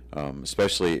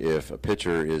 Especially if a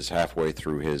pitcher is halfway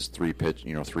through his three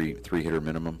hitter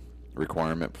minimum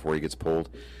requirement before he gets pulled.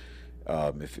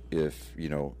 He'll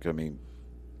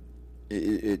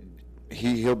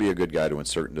be a good guy to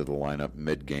insert into the lineup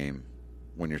mid game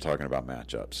when you're talking about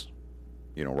matchups.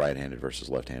 Right-handed versus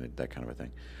left-handed, that kind of a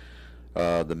thing.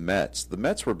 The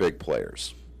Mets were big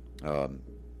players.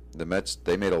 The Mets,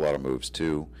 they made a lot of moves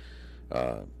too.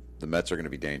 The Mets are going to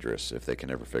be dangerous if they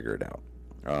can ever figure it out.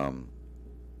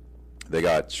 They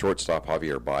got shortstop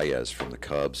Javier Baez from the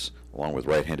Cubs, along with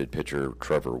right-handed pitcher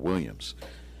Trevor Williams.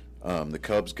 The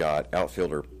Cubs got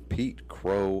outfielder Pete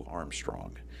Crow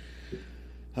Armstrong.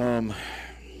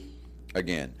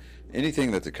 Again,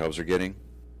 anything that the Cubs are getting,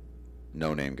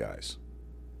 no-name guys.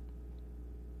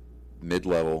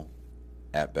 Mid-level,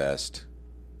 at best,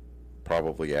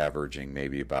 probably averaging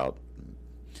maybe about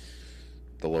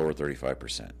the lower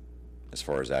 35% as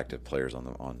far as active players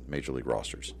on major league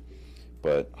rosters.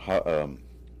 But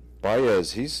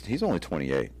Baez, he's only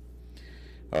 28.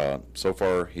 So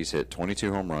far, he's hit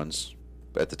 22 home runs.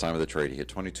 At the time of the trade, he hit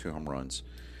 22 home runs.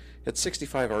 He had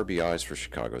 65 RBIs for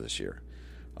Chicago this year.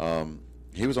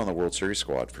 He was on the World Series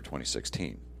squad for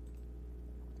 2016.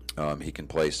 He can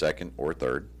play second or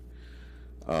third.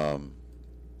 Let's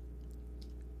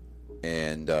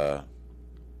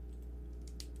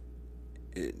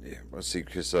see,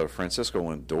 because Francisco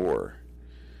Lindor,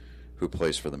 who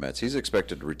plays for the Mets, he's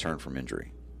expected to return from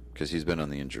injury because he's been on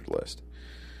the injured list.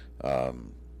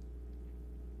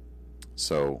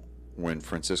 So when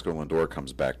Francisco Lindor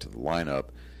comes back to the lineup,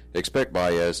 expect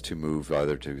Baez to move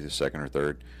either to the second or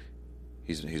third.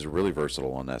 He's really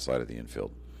versatile on that side of the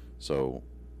infield. So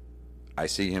I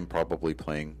see him probably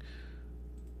playing.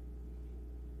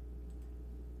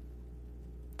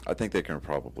 I think they can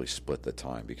probably split the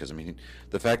time because, I mean,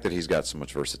 the fact that he's got so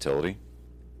much versatility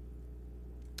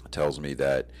tells me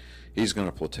that he's going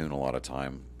to platoon a lot of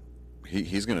time.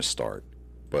 He's going to start,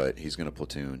 but he's going to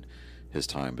platoon his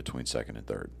time between second and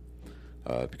third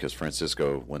because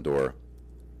Francisco Lindor,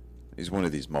 he's one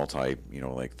of these like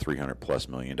 $300+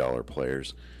 million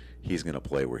players. He's going to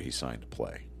play where he signed to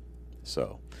play.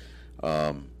 So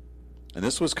And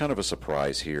this was kind of a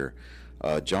surprise here.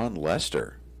 Jon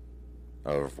Lester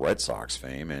of Red Sox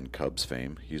fame and Cubs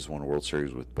fame, he's won a World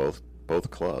Series with both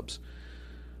clubs,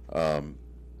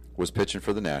 was pitching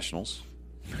for the Nationals.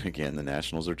 Again, the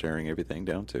Nationals are tearing everything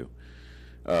down too.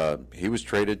 He was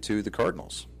traded to the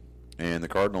Cardinals, and the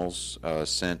Cardinals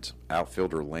sent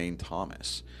outfielder Lane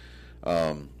Thomas.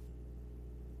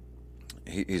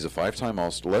 He's a five-time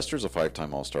All-Star. Lester's a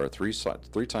five-time All-Star,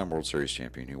 three-time World Series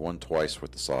champion. He won twice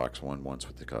with the Sox, won once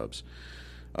with the Cubs.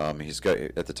 He's got,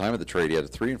 at the time of the trade, he had a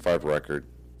 3-5 record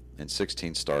in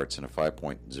 16 starts and a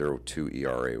 5.02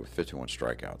 ERA with 51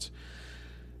 strikeouts.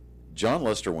 Jon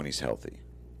Lester, when he's healthy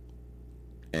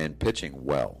and pitching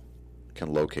well,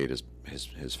 can locate his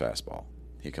fastball.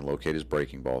 He can locate his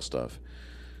breaking ball stuff.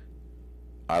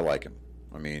 I like him.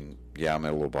 I mean, yeah, I'm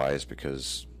a little biased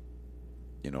because,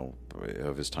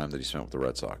 of his time that he spent with the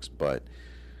Red Sox. But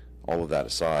all of that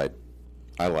aside,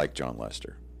 I like Jon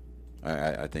Lester.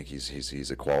 I think he's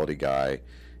a quality guy.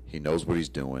 He knows what he's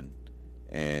doing,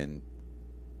 and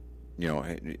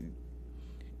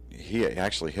he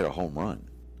actually hit a home run,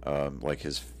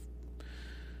 his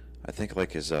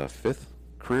fifth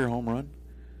career home run,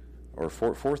 or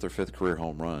fourth or fifth career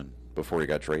home run before he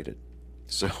got traded.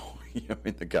 So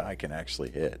the guy can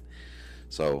actually hit.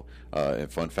 So,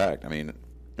 and fun fact,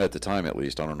 at the time at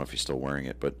least, I don't know if he's still wearing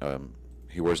it, but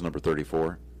he wears number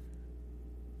 34.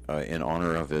 In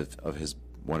honor of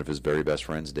one of his very best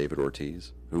friends, David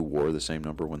Ortiz, who wore the same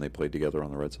number when they played together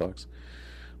on the Red Sox.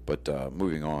 But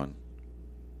moving on,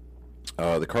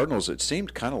 the Cardinals, it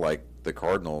seemed kind of like the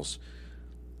Cardinals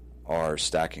are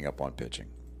stacking up on pitching,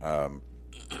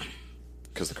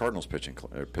 because the Cardinals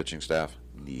pitching staff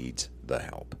needs the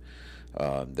help.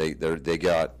 They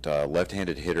got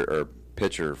left-handed hitter or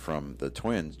pitcher from the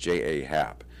Twins, J.A.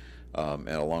 Happ, and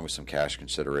along with some cash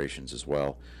considerations as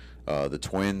well. The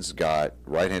Twins got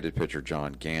right-handed pitcher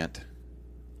John Gant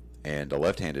and a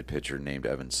left-handed pitcher named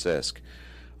Evan Sisk.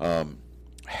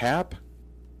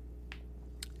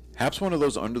 Happ's one of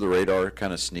those under-the-radar,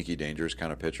 kind of sneaky, dangerous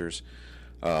kind of pitchers.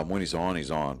 When he's on,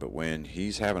 he's on. But when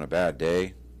he's having a bad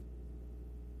day,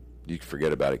 you can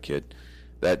forget about it, kid.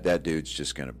 That dude's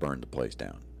just going to burn the place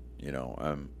down.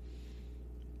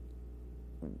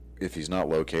 If he's not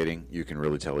locating, you can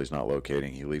really tell he's not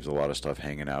locating. He leaves a lot of stuff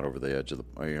hanging out over the edge of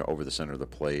over the center of the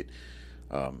plate.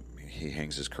 He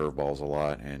hangs his curveballs a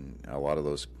lot, and a lot of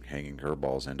those hanging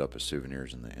curveballs end up as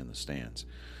souvenirs in the stands.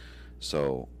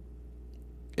 So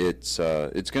it's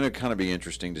going to kind of be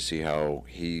interesting to see how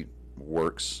he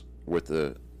works with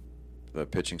the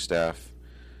pitching staff,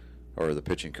 or the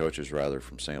pitching coaches rather,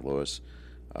 from St. Louis.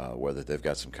 Whether they've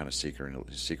got some kind of secret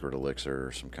elixir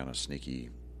or some kind of sneaky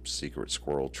secret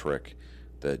squirrel trick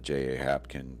that J.A. Happ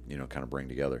can kind of bring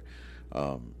together.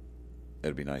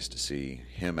 It'd be nice to see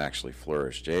him actually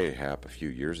flourish. J.A. Happ a few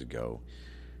years ago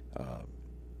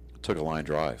took a line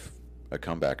drive, a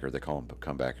comebacker, they call them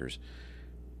comebackers,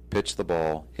 pitched the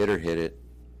ball, hit it,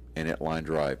 and it line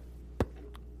drive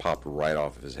popped right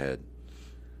off of his head,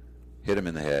 hit him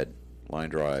in the head, line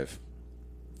drive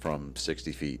from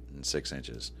 60 feet and 6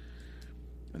 inches.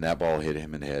 And that ball hit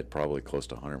him in the head probably close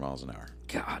to 100 miles an hour.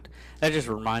 God, that just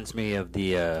reminds me of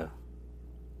the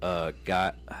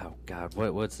guy. Oh God,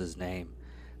 what's his name?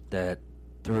 That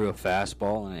threw a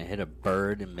fastball and it hit a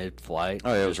bird in mid-flight.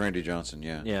 Oh, yeah, it was Randy Johnson.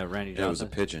 Yeah. Yeah, Randy Johnson. It was a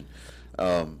pigeon.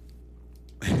 No,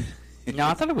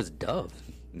 I thought it was a dove.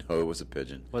 No, it was a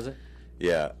pigeon. Was it?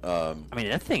 Yeah.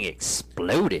 That thing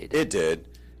exploded. It did.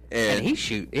 And he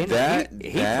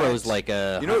throws like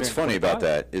a. You know what's funny about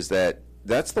that is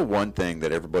that's the one thing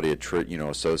that everybody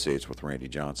associates with Randy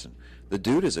Johnson. The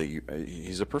dude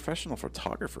he's a professional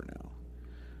photographer now.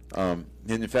 And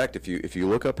in fact, if you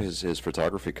look up his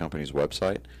photography company's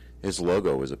website, his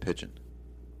logo is a pigeon.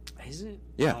 Is it?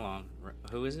 Yeah. Hold on.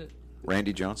 Who is it?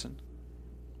 Randy Johnson.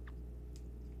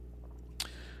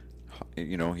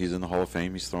 He's in the Hall of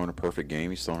Fame. He's thrown a perfect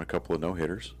game. He's thrown a couple of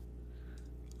no-hitters.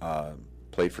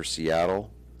 Played for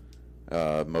Seattle.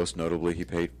 Most notably, he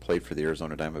played for the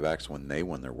Arizona Diamondbacks when they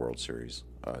won their World Series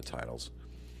titles.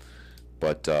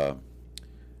 But, all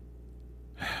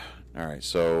right,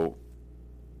 so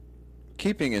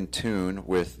keeping in tune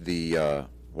with the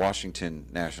Washington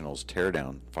Nationals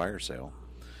teardown fire sale,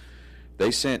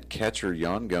 they sent catcher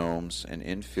Yan Gomes and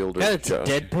infielder... That's a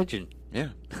dead pigeon.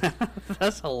 Yeah.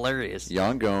 That's hilarious.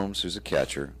 Yan Gomes, who's a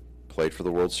catcher, played for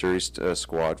the World Series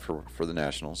squad for the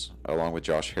Nationals, along with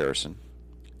Josh Harrison,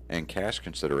 and cash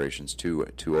considerations to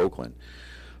Oakland.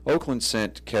 Oakland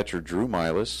sent catcher Drew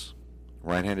Milas,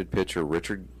 right-handed pitcher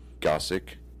Richard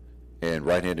Gossick, and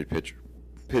right-handed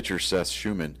pitcher Seth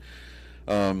Schumann.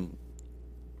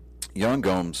 Young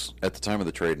Gomes, at the time of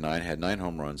the trade, had 9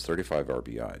 home runs, 35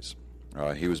 RBIs.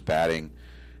 He was batting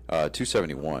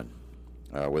 .271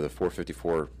 with a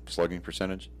 .454 slugging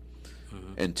percentage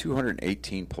and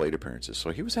 218 plate appearances.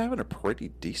 So he was having a pretty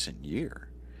decent year.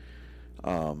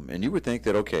 And you would think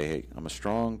that, okay, hey, I'm a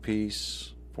strong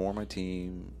piece for my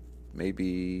team,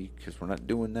 maybe because we're not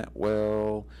doing that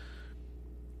well,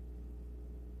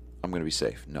 I'm going to be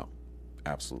safe. No,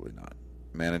 absolutely not.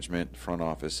 Management, front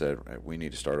office said, we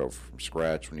need to start over from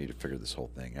scratch. We need to figure this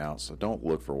whole thing out. So don't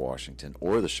look for Washington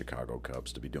or the Chicago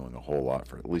Cubs to be doing a whole lot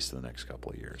for at least the next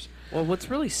couple of years. Well, what's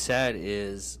really sad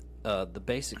is the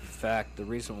basic fact, the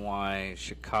reason why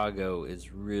Chicago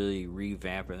is really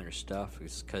revamping their stuff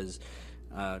is because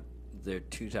their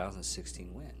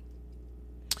 2016 win.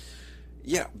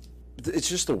 Yeah, it's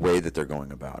just the way that they're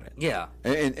going about it. Yeah,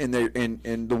 and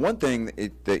the one thing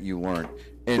that you learn,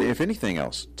 and if anything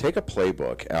else, take a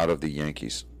playbook out of the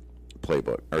Yankees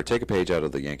playbook, or take a page out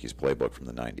of the Yankees playbook from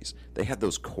the 90s. They had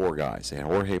those core guys. They had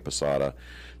Jorge Posada,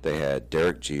 they had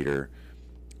Derek Jeter,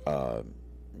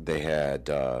 they had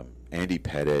Andy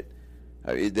Pettitte.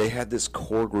 They had this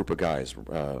core group of guys,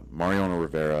 Mariano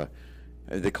Rivera.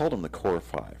 They called them the core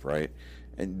 5, right?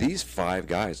 And these 5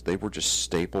 guys, they were just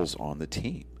staples on the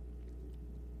team.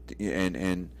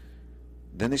 And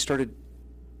then they traded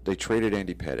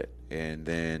Andy Pettitte, and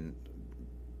then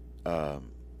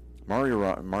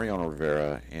Mariano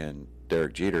Rivera and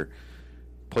Derek Jeter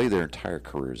played their entire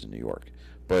careers in New York.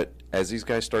 But as these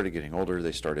guys started getting older,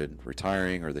 they started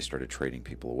retiring or they started trading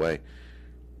people away.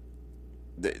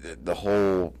 The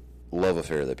whole love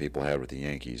affair that people had with the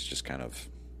Yankees just kind of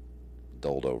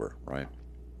dulled over, right?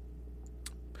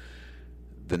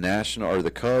 The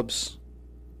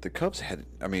Cubs had,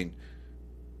 I mean,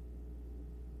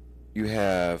 you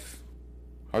have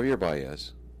Javier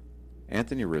Baez,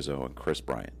 Anthony Rizzo, and Chris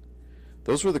Bryant.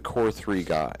 Those were the core 3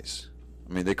 guys.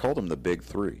 I mean, they called them the Big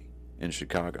 3 in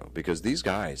Chicago because these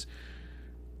guys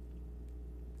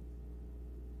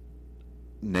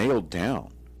nailed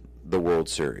down the World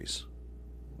Series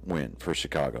win for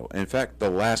Chicago. In fact, the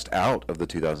last out of the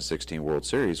 2016 World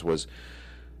Series was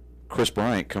Chris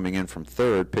Bryant coming in from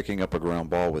third, picking up a ground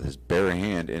ball with his bare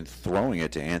hand and throwing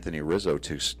it to Anthony Rizzo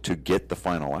to get the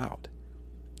final out.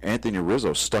 Anthony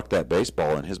Rizzo stuck that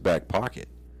baseball in his back pocket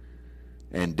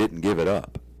and didn't give it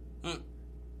up.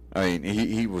 I mean,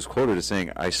 he was quoted as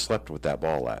saying, "I slept with that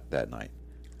ball that night."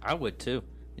 I would too.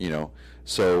 You know,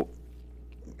 so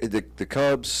the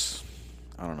Cubs,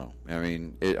 I don't know. I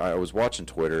mean, I was watching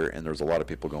Twitter and there was a lot of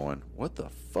people going, "What the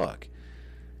fuck?"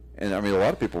 And I mean, a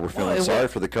lot of people were feeling sorry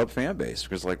for the Cub fan base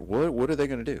because, like, what are they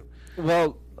going to do?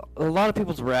 Well, a lot of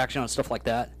people's reaction on stuff like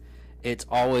that, it's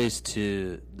always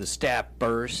to the stat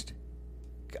burst.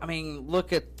 I mean,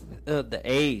 look at the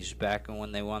A's back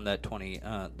when they won that 20.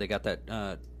 They got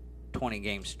that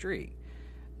 20-game streak.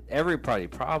 Everybody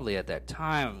probably at that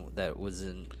time that was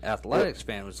an athletics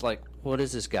fan was like, "What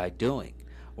is this guy doing?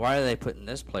 Why are they putting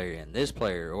this player in? This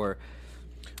player?" Or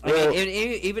I mean,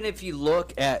 even if you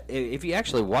look at, if you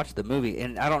actually watch the movie,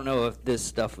 and I don't know if this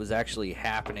stuff was actually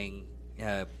happening,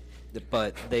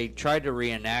 but they tried to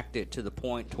reenact it to the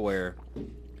point to where,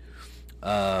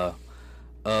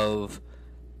 of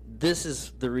this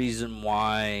is the reason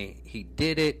why he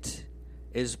did it,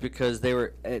 is because they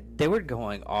were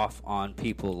going off on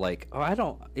people like,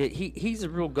 he's a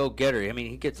real go-getter. I mean,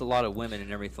 he gets a lot of women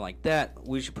and everything like that.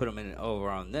 We should put him over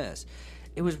on this.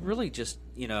 It was really just,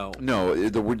 No,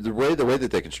 the way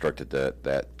that they constructed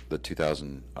the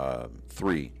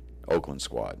 2003 Oakland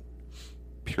squad,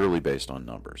 purely based on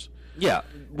numbers. Yeah,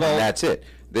 well, and that's it.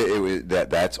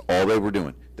 That's all they were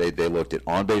doing. They looked at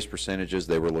on-base percentages.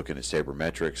 They were looking at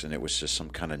sabermetrics, and it was just some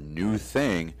kind of new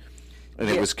thing. And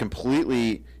it was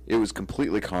completely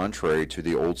contrary to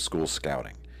the old school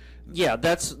scouting. Yeah,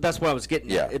 that's what I was getting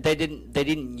at. Yeah. They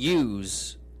didn't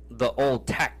use the old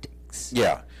tactics.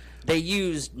 Yeah. They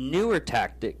used newer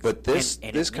tactics. But this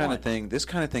kind of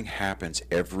thing happens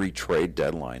every trade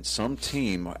deadline. Some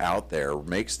team out there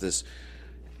makes this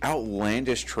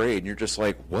outlandish trade and you're just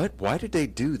like, "What? Why did they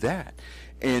do that?"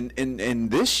 And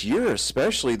this year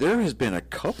especially, there has been a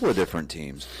couple of different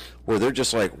teams where they're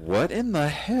just like, "What in the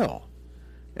hell?"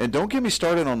 And don't get me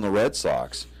started on the Red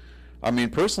Sox. I mean,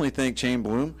 personally think Shane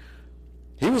Bloom,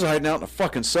 he was hiding out in a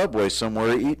fucking Subway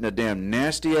somewhere eating a damn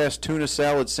nasty-ass tuna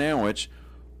salad sandwich,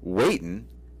 waiting,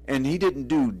 and he didn't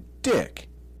do dick.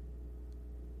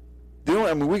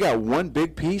 We got one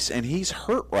big piece, and he's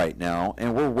hurt right now,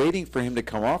 and we're waiting for him to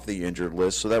come off the injured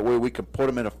list so that way we can put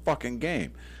him in a fucking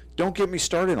game. Don't get me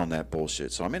started on that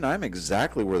bullshit. So, I mean, I'm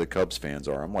exactly where the Cubs fans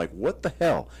are. I'm like, what the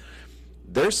hell?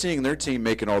 They're seeing their team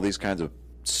making all these kinds of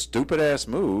stupid-ass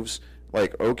moves,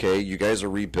 Like, okay, you guys are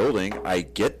rebuilding. I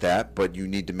get that, but you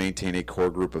need to maintain a core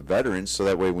group of veterans so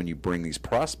that way when you bring these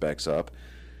prospects up,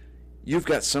 you've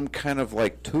got some kind of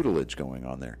like tutelage going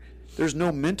on there. There's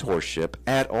no mentorship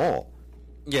at all.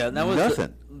 Yeah, that was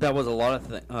nothing. That was a lot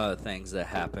of things that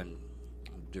happened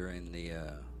during the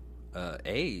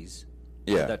A's.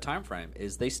 Yeah. That time frame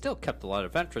is they still kept a lot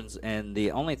of veterans, and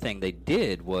the only thing they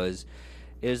did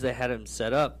is they had them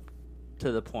set up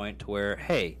to the point to where,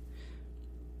 hey,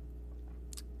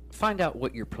 find out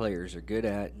what your players are good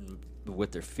at and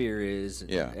what their fear is.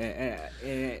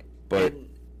 But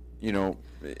you know,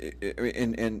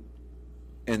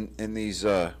 and these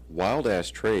wild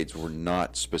ass trades were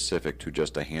not specific to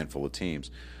just a handful of teams.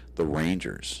 The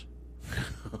Rangers,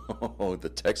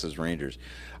 the Texas Rangers.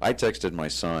 I texted my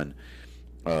son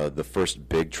the first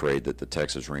big trade that the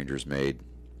Texas Rangers made,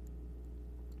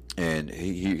 and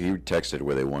he texted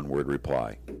with a one-word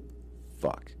reply: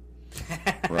 "Fuck."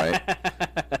 Right?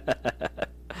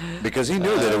 Because he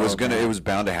knew that it was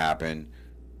bound to happen.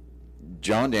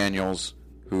 John Daniels,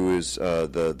 who is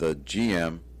the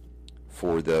GM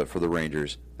for the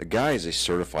Rangers, the guy is a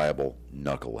certifiable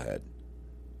knucklehead,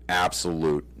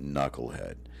 absolute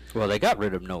knucklehead. Well, they got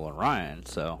rid of Nolan Ryan,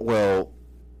 so. Well,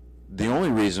 the only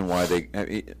reason why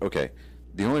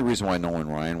the only reason why Nolan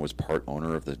Ryan was part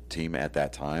owner of the team at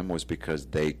that time was because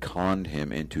they conned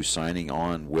him into signing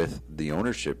on with the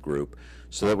ownership group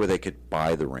so that way they could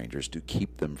buy the Rangers to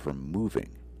keep them from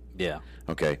moving. Yeah.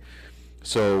 Okay.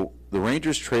 So the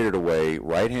Rangers traded away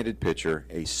right-handed pitcher,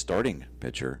 a starting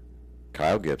pitcher,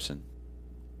 Kyle Gibson,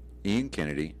 Ian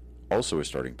Kennedy, also a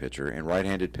starting pitcher, and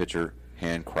right-handed pitcher,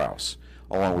 Han Krause,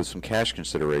 along with some cash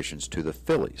considerations to the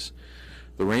Phillies.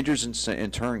 The Rangers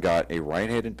in turn got a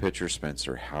right-handed pitcher,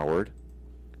 Spencer Howard,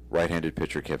 right-handed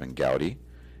pitcher, Kevin Gowdy,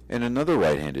 and another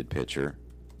right-handed pitcher,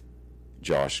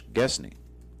 Josh Gesney,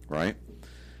 right?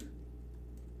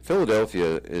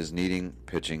 Philadelphia is needing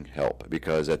pitching help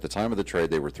because at the time of the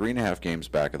trade, they were 3.5 games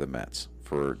back of the Mets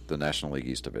for the National League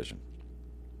East Division.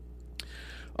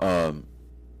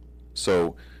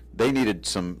 So they needed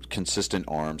some consistent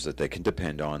arms that they can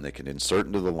depend on, they can insert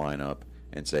into the lineup,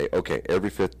 and say, okay, every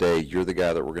fifth day, you're the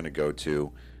guy that we're going to go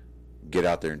to. Get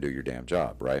out there and do your damn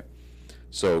job, right?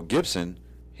 So Gibson,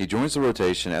 he joins the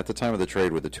rotation at the time of the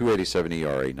trade with a 2.87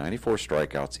 ERA, 94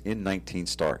 strikeouts in 19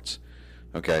 starts.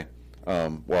 Okay,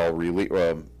 while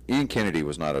Ian Kennedy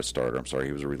was not a starter. I'm sorry,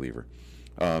 he was a reliever.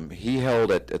 He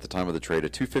held at the time of the trade a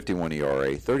 2.51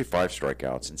 ERA, 35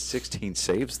 strikeouts, and 16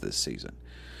 saves this season.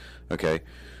 Okay.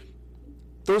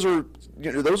 Those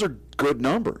are good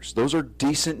numbers. Those are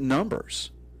decent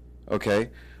numbers. Okay,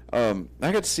 I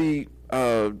got to see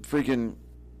freaking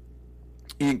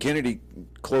Ian Kennedy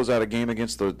close out a game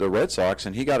against the Red Sox,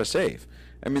 and he got a save.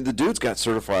 I mean, the dude's got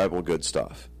certifiable good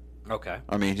stuff. Okay.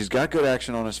 I mean, he's got good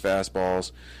action on his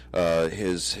fastballs.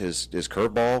 His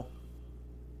curveball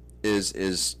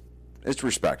is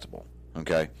respectable.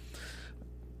 Okay.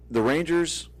 The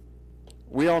Rangers.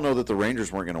 We all know that the Rangers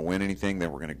weren't going to win anything. They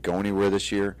weren't going to go anywhere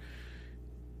this year.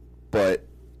 But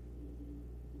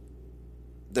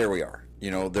there we are.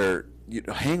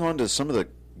 Hang on to some of the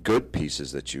good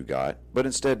pieces that you got, but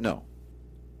instead, no.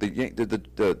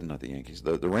 Not the Yankees.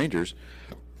 The Rangers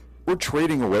were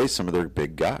trading away some of their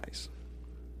big guys.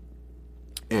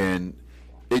 And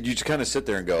you just kind of sit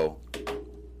there and go,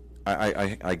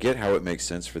 I get how it makes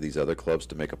sense for these other clubs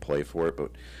to make a play for it,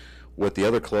 but what the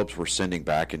other clubs were sending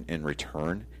back in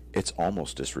return, it's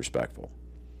almost disrespectful.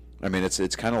 I mean,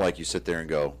 it's kind of like you sit there and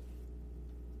go,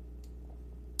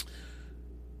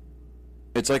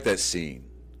 it's like that scene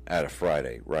at a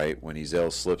Friday, right? When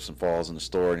Ezell slips and falls in the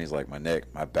store and he's like, my neck,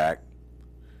 my back,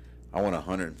 I want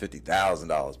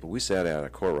 $150,000, but we sat out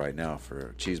of court right now for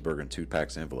a cheeseburger and 2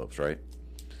 packs of envelopes, right?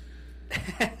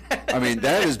 I mean,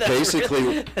 that is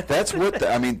basically, that's what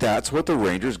the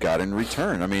Rangers got in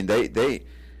return. I mean,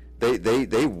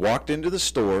 They walked into the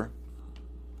store,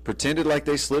 pretended like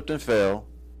they slipped and fell,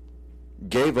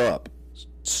 gave up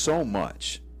so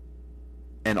much,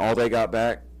 and all they got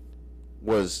back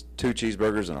was 2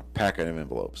 cheeseburgers and a packet of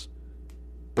envelopes.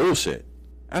 Bullshit.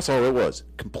 That's all it was.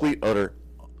 Complete, utter,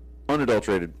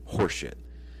 unadulterated horseshit.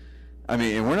 I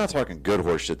mean, and we're not talking good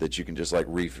horseshit that you can just like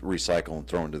recycle and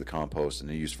throw into the compost and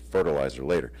then use for fertilizer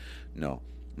later. No.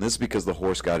 And this is because the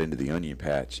horse got into the onion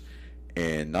patch.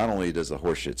 And not only does the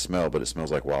horse shit smell, but it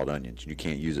smells like wild onions. You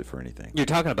can't use it for anything. You're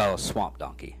talking about a swamp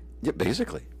donkey. Yeah,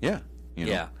 basically. Yeah.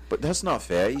 Yeah. But that's not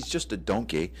fair. He's just a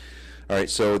donkey. All right,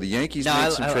 so the Yankees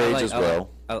made some trades as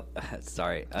well.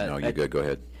 Sorry. No, you're good. Go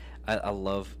ahead. I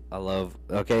love.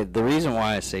 Okay, the reason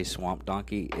why I say swamp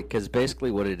donkey, because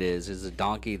basically what it is a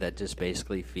donkey that just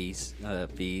basically feeds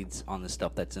on the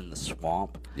stuff that's in the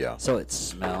swamp. Yeah. So it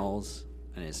smells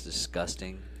and it's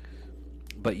disgusting,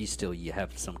 but you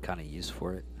have some kind of use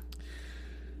for it.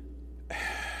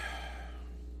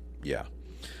 Yeah.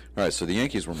 All right. So the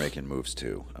Yankees were making moves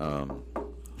too.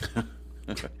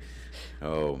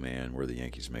 Oh man, were the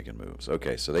Yankees making moves?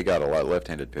 Okay, so they got a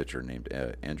left-handed pitcher named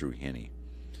Andrew Heaney,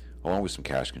 along with some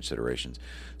cash considerations.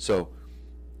 So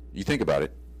you think about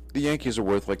it, the Yankees are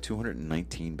worth like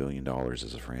 $219 billion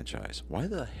as a franchise. Why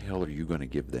the hell are you going to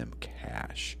give them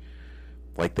cash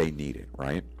like they need it,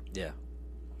 right? Yeah.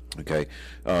 Okay.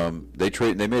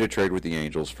 They made a trade with the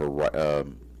Angels for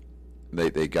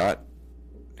they got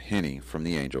Heaney from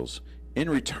the Angels. In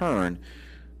return,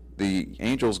 the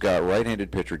Angels got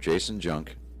right-handed pitcher Jason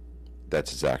Junk.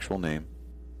 That's his actual name,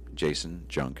 Jason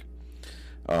Junk.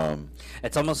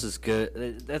 It's almost as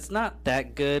good. That's not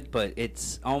that good, but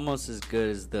it's almost as good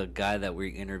as the guy that we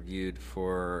interviewed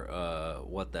for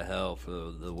What the Hell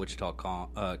for the Wichita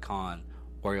Con,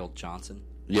 Oriole Johnson.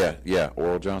 Yeah,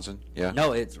 Oral Johnson. Yeah.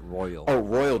 No, it's Royal. Oh,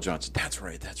 Royal Johnson. That's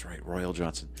right. Royal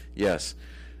Johnson. Yes,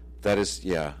 that is.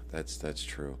 Yeah, that's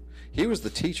true. He was the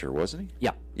teacher, wasn't he?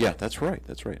 Yeah. Yeah, that's right.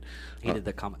 He did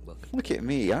the comic book. Look at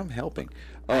me. I'm helping.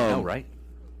 I know, right?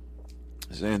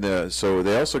 And so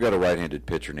they also got a right-handed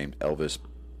pitcher named Elvis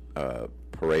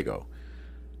Puego.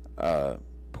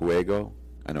 Puego?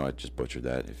 I know I just butchered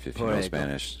that. If you know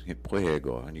Spanish.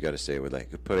 Puego. And you got to say it with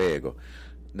like Puego.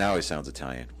 Now he sounds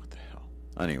Italian. What the hell?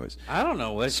 Anyways. I don't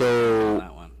know what so,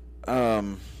 that one.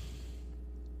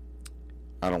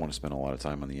 I don't want to spend a lot of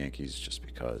time on the Yankees just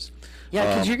because.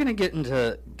 Yeah, because you're going to get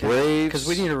into Braves. Because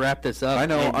we need to wrap this up. I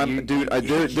know,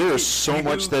 there is so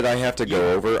much that I have to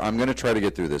go over. I'm going to try to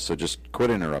get through this, so just quit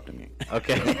interrupting me.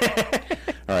 Okay.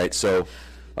 All right, so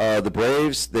the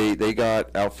Braves, they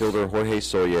got outfielder Jorge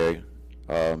Soler,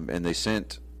 and they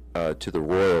sent to the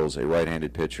Royals a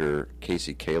right-handed pitcher,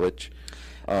 Casey Kalich.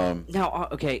 Now,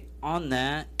 okay, on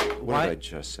that. What did I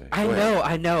just say?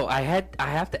 I know. I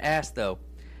have to ask though,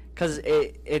 because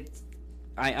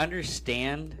I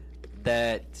understand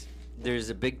that there's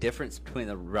a big difference between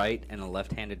the right and a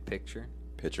left-handed pitcher.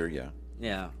 Pitcher, yeah.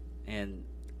 Yeah, and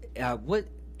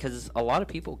because a lot of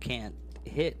people can't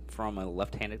hit from a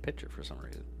left-handed pitcher for some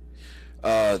reason.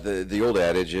 The old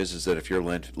adage is that if you're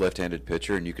a left-handed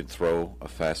pitcher and you can throw a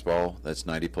fastball that's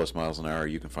 90+ miles an hour,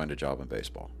 you can find a job in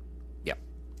baseball. Yeah.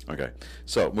 Okay,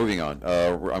 so moving on.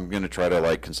 I'm going to try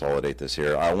to consolidate this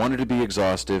here. I wanted to be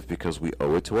exhaustive because we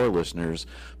owe it to our listeners,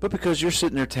 but because you're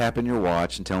sitting there tapping your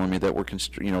watch and telling me that we're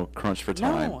crunched for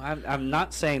time. No, I'm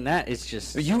not saying that. It's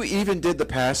just you even did the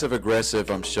passive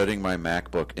aggressive. I'm shutting my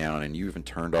MacBook down, and you even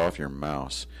turned off your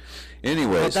mouse.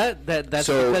 Anyways, well, that's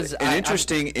so because an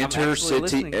interesting an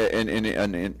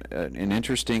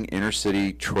interesting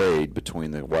intercity trade between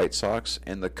the White Sox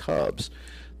and the Cubs.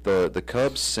 The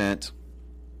Cubs sent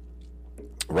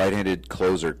right-handed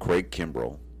closer Craig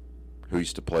Kimbrell, who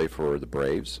used to play for the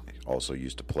Braves, also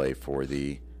used to play for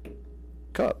the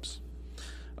Cubs,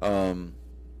 and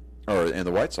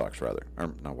the White Sox rather,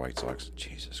 or not White Sox.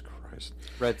 Jesus Christ,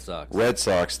 Red Sox. Red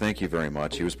Sox. Thank you very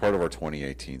much. He was part of our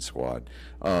 2018 squad.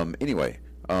 Anyway,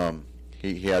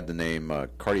 he had the name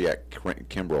Cardiac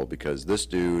Kimbrell because this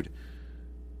dude.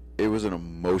 It was an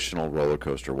emotional roller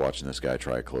coaster watching this guy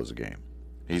try to close a game.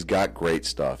 He's got great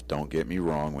stuff. Don't get me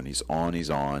wrong. When he's on, he's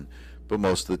on. But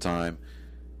most of the time,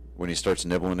 when he starts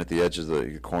nibbling at the edges of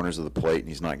the corners of the plate and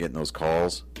he's not getting those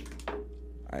calls,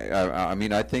 I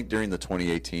mean, I think during the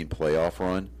 2018 playoff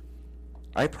run,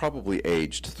 I probably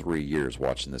aged 3 years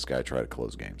watching this guy try to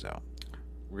close games out.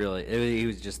 Really? He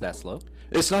was just that slow?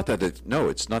 It's not that. No,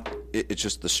 it's not. It's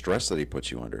just the stress that he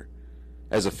puts you under.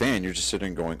 As a fan, you're just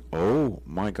sitting going, "Oh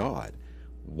my God.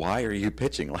 Why are you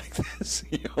pitching like this?"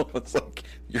 It's like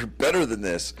you're better than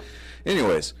this.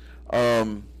 Anyways,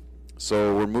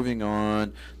 so we're moving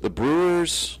on. The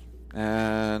Brewers,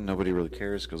 nobody really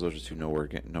cares because those are two nowhere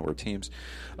teams.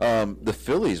 The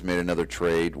Phillies made another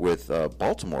trade with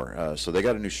Baltimore, so they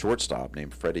got a new shortstop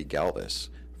named Freddie Galvis.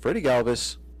 Freddie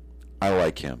Galvis, I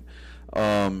like him.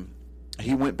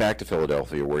 He went back to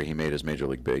Philadelphia where he made his major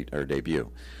league debut.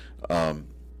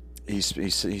 He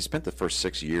spent the first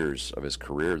 6 years of his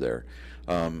career there.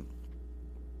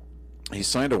 He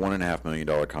signed a $1.5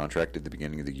 million contract at the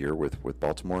beginning of the year with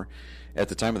Baltimore. At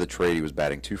the time of the trade, he was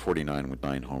batting .249 with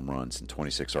 9 home runs and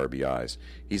 26 RBIs.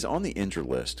 He's on the injured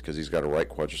list because he's got a right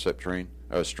quadricep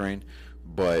strain,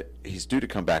 but he's due to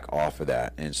come back off of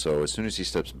that. And so as soon as he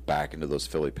steps back into those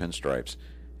Philly pinstripes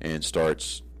and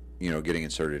starts getting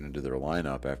inserted into their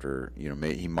lineup after,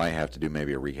 he might have to do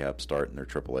maybe a rehab start in their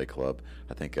AAA club.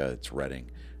 I think it's Reading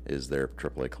is their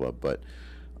AAA club, but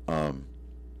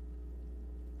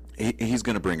he's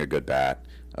going to bring a good bat.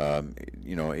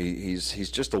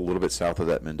 He's just a little bit south of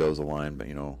that Mendoza line,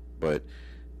 but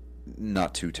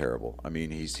not too terrible. I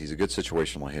mean, he's a good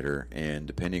situational hitter, and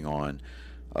depending on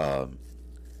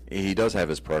he does have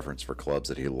his preference for clubs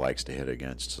that he likes to hit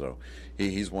against. So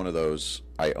he's one of those,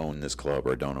 I own this club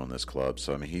or I don't own this club.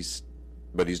 So I mean, he's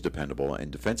dependable, and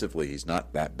defensively he's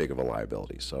not that big of a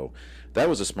liability. So that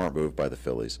was a smart move by the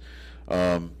Phillies.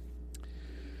 The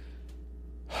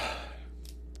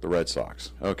Red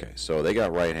Sox. Okay, so they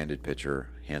got right-handed pitcher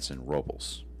Hanson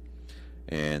Robles,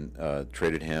 and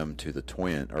traded him to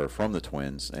from the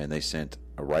Twins, and they sent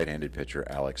a right-handed pitcher,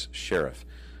 Alex Sheriff.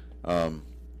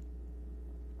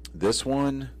 This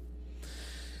one,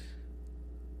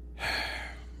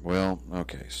 well,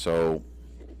 okay, so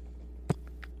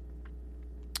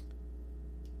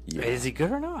yeah. Is he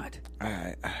good or not?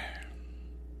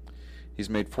 He's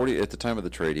made 40 at the time of the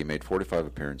trade. He made 45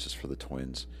 appearances for the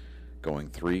Twins, going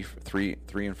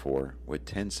 3-4 with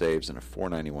 10 saves and a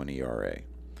 4.91 ERA.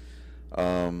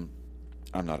 I'm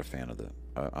not a fan of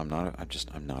I'm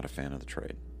not a fan of the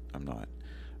trade. I'm not.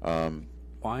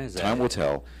 Why is that? Time will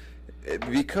tell.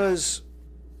 Because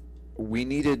we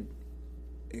needed.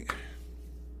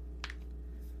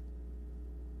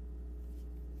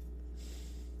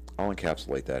 I'll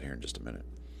encapsulate that here in just a minute.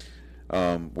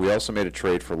 We also made a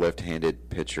trade for left-handed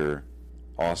pitcher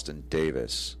Austin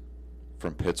Davis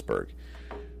from Pittsburgh.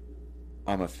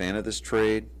 I'm a fan of this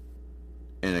trade,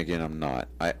 and again, I'm not.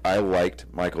 I liked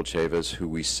Michael Chavis, who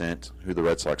the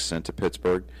Red Sox sent to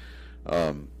Pittsburgh.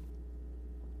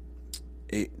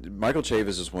 Michael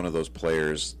Chavis is one of those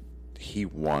players. He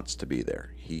wants to be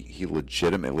there. He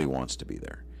legitimately wants to be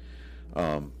there.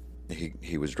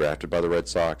 He was drafted by the Red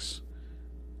Sox,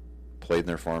 played in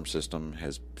their farm system,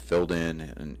 has filled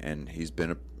in, and he's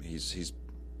been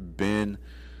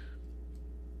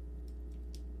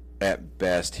at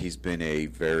best he's been a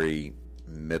very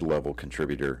mid-level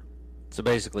contributor. So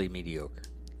basically mediocre.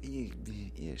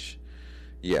 Ish.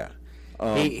 Yeah.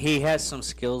 He has some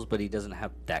skills, but he doesn't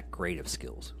have that great of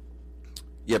skills.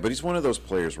 Yeah, but he's one of those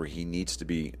players where he needs to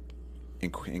be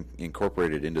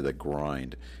incorporated into the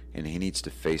grind, and he needs to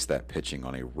face that pitching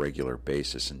on a regular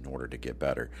basis in order to get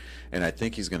better. And I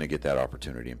think he's going to get that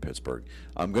opportunity in Pittsburgh.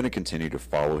 I'm going to continue to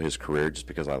follow his career just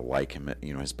because I like him.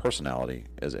 His personality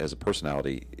as a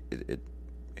personality,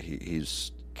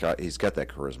 he's got that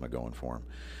charisma going for him.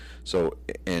 So,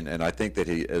 and I think that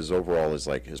he, as overall as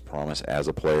like his promise as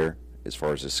a player, as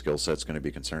far as his skill set's going to be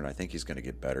concerned, I think he's going to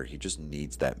get better. He just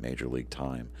needs that major league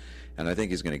time, and I think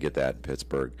he's going to get that in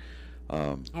Pittsburgh.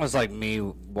 It was like me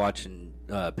watching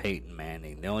Peyton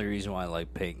Manning. The only reason why I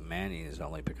like Peyton Manning is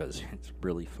only because it's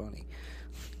really funny.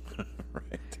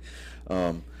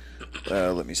 Right.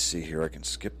 Let me see here. I can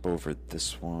skip over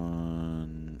this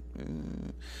one.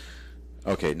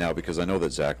 Okay, now because I know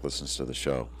that Zach listens to the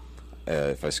show,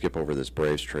 if I skip over this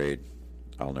Braves trade,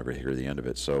 I'll never hear the end of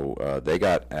it. So they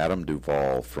got Adam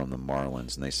Duvall from the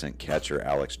Marlins, and they sent catcher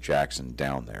Alex Jackson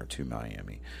down there to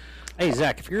Miami. Hey,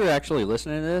 Zach, if you're actually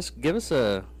listening to this, give us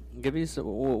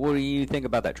what do you think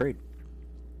about that trade?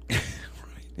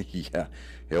 Right. Yeah,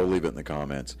 he'll leave it in the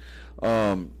comments.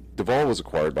 Duvall was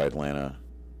acquired by Atlanta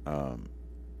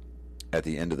at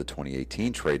the end of the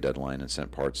 2018 trade deadline and spent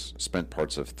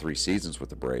parts of 3 seasons with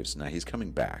the Braves. Now he's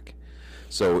coming back,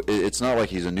 so it's not like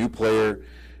he's a new player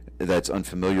that's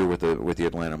unfamiliar with the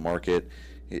Atlanta market.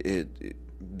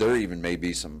 There even may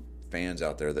be some fans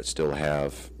out there that still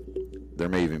have. There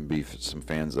may even be some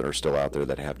fans that are still out there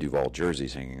that have Duvall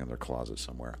jerseys hanging in their closet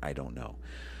somewhere. I don't know,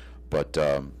 but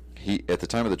he at the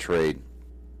time of the trade,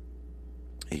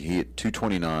 he hit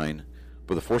 .229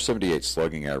 with a .478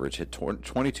 slugging average, hit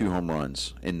 22 home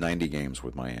runs in 90 games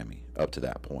with Miami up to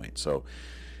that point. So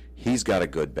he's got a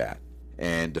good bat,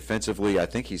 and defensively, I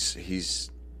think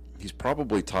he's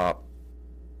probably top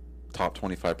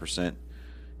 25%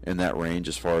 in that range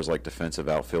as far as like defensive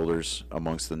outfielders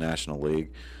amongst the National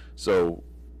League. So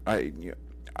I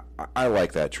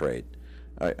like that trade.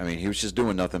 I mean, he was just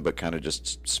doing nothing but kind of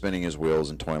just spinning his wheels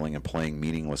and toiling and playing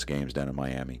meaningless games down in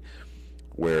Miami.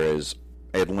 Whereas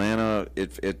Atlanta,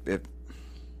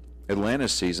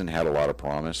 Atlanta's season had a lot of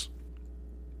promise,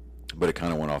 but it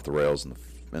kind of went off the rails and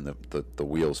the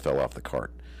wheels fell off the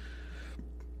cart.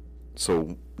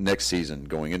 So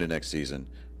going into next season,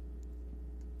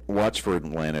 watch for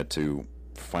Atlanta to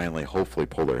finally, hopefully,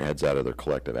 pull their heads out of their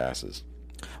collective asses.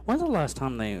 When's the last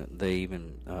time they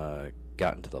even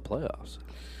got into the playoffs?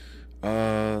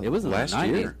 It was last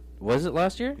year. Was it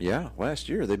last year? Yeah, last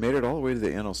year. They made it all the way to the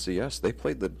NLCS. They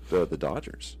played the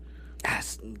Dodgers.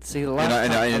 Yes. See, the last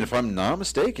and if I'm not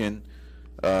mistaken,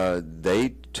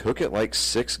 they took it like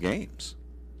 6 games.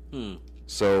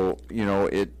 So,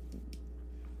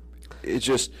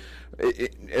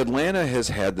 Atlanta has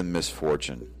had the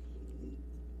misfortune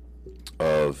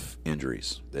of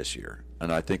injuries this year.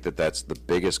 And I think that that's the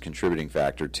biggest contributing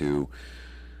factor to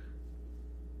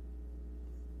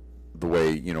the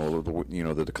way,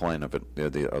 the decline of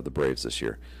the Braves this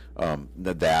year.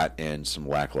 That and some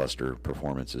lackluster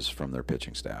performances from their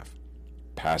pitching staff.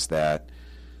 Past that,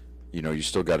 you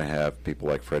still got to have people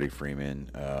like Freddie Freeman.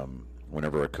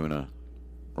 Whenever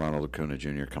Ronald Acuna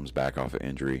Jr. comes back off of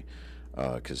injury,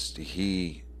 because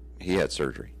he had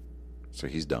surgery, so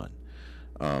he's done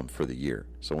for the year.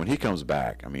 So when he comes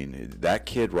back, I mean, that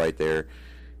kid right there,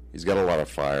 he's got a lot of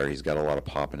fire. He's got a lot of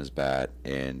pop in his bat,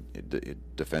 and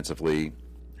defensively,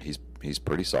 he's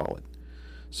pretty solid.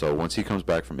 So once he comes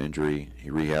back from injury, he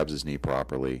rehabs his knee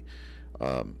properly,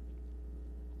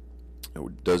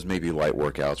 does maybe light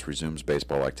workouts, resumes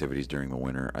baseball activities during the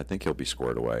winter, I think he'll be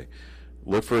squared away.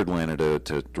 Look for Atlanta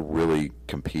to really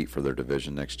compete for their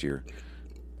division next year.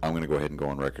 I'm going to go ahead and go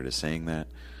on record as saying that.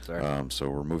 So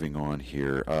we're moving on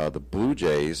here. The Blue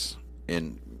Jays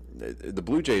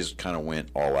kind of went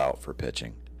all out for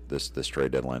pitching this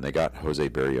trade deadline. They got Jose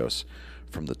Berrios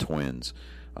from the Twins.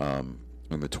 And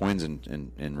the Twins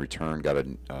in return got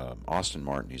Austin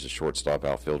Martin. He's a shortstop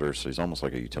outfielder, so he's almost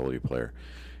like a utility player.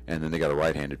 And then they got a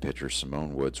right-handed pitcher,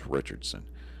 Simone Woods Richardson.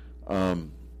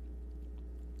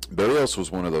 Berrios was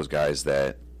one of those guys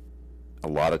that a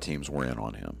lot of teams were in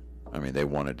on him. I mean, they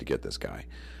wanted to get this guy.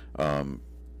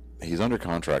 He's under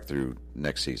contract through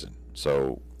next season.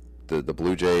 So the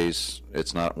Blue Jays,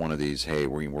 it's not one of these, hey,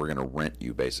 we're going to rent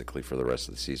you basically for the rest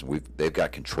of the season. They've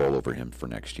got control over him for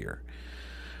next year.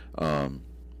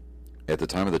 At the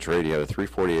time of the trade, he had a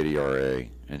 3.48 ERA,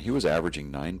 and he was averaging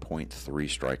 9.3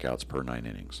 strikeouts per 9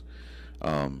 innings.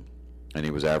 And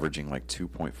he was averaging like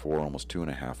 2.4, almost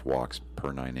 2.5 walks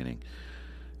per 9 inning.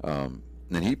 And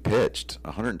he pitched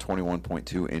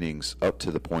 121.2 innings up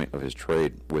to the point of his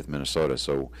trade with Minnesota.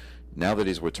 So now that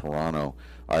he's with Toronto,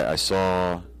 I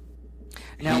saw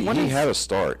he had a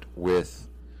start with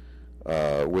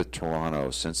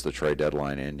Toronto since the trade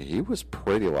deadline, and he was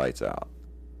pretty lights out.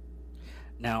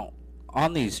 Now,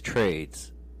 on these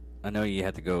trades, I know you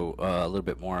had to go a little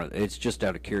bit more. It's just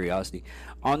out of curiosity.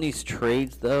 On these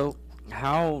trades, though,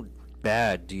 how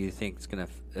bad do you think it's going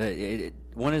to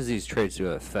when does these trades do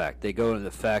affect? They go into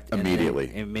effect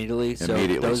immediately. Immediately.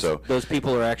 So those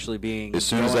people are actually being as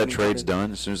soon as that trade's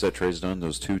done.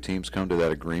 Those two teams come to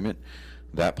that agreement.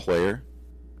 That player,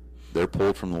 they're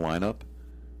pulled from the lineup,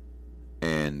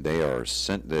 and they are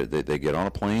sent. They get on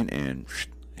a plane and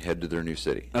head to their new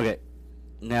city. Okay.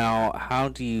 Now, how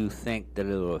do you think that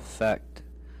it'll affect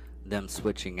them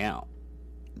switching out?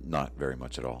 Not very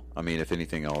much at all. I mean, if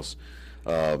anything else.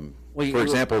 For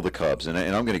example, the Cubs, and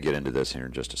I'm going to get into this here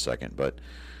in just a second, but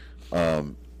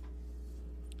I'm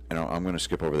going to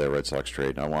skip over that Red Sox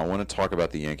trade. I want to talk about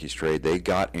the Yankees trade. They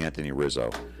got Anthony Rizzo.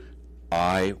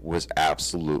 I was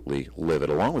absolutely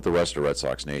livid, along with the rest of Red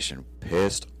Sox Nation,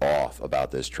 pissed off about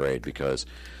this trade because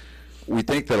we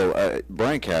think that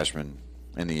Brian Cashman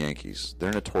and the Yankees,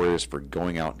 they're notorious for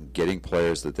going out and getting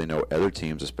players that they know other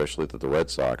teams, especially that the Red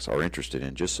Sox, are interested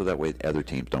in, just so that way other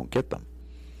teams don't get them.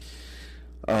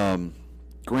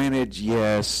 Granted,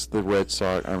 yes,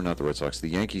 the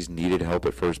Yankees needed help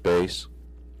at first base.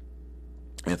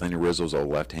 Anthony Rizzo's a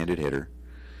left-handed hitter.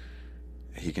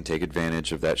 He can take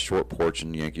advantage of that short porch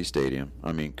in Yankee Stadium.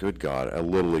 I mean, good God, a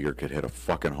little leaguer could hit a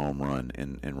fucking home run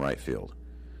in right field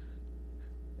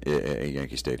at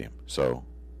Yankee Stadium. So,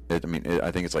 I think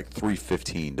it's like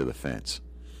 315 to the fence.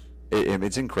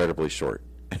 It's incredibly short.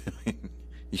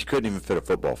 You couldn't even fit a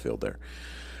football field there.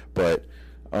 But,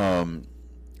 and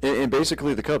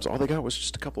basically the Cubs, all they got was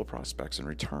just a couple of prospects in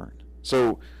return.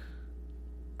 So,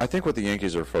 I think what the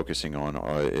Yankees are focusing on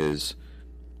is,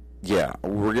 yeah,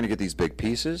 we're going to get these big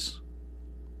pieces,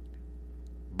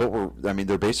 but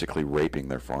they're basically raping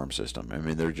their farm system. I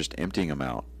mean, they're just emptying them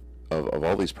out of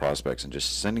all these prospects and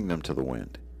just sending them to the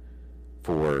wind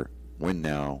for win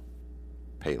now,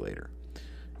 pay later.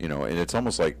 And it's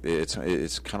almost like it's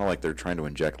kind of like they're trying to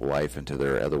inject life into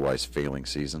their otherwise failing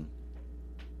season.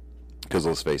 Because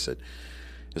let's face it,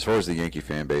 as far as the Yankee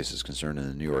fan base is concerned and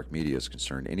the New York media is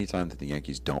concerned, anytime that the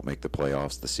Yankees don't make the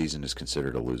playoffs, the season is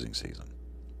considered a losing season.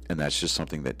 And that's just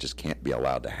something that just can't be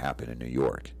allowed to happen in New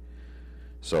York.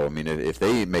 So, I mean, if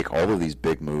they make all of these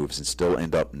big moves and still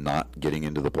end up not getting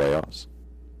into the playoffs,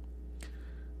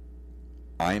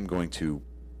 I am going to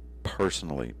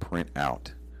personally print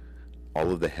out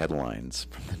all of the headlines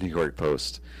from the New York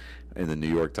Post and the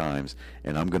New York Times,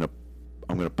 and I'm gonna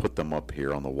put them up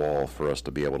here on the wall for us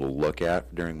to be able to look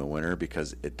at during the winter,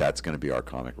 because that's going to be our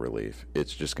comic relief.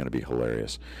 It's just going to be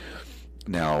hilarious.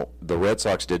 Now, the Red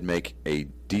Sox did make a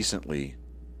decently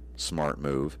smart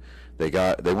move. They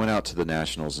went out to the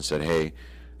Nationals and said, "Hey,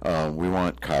 we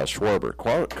want Kyle Schwarber."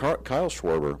 Kyle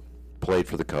Schwarber played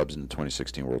for the Cubs in the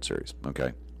 2016 World Series.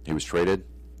 Okay, he was traded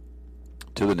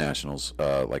to the Nationals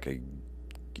like a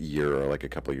year or like a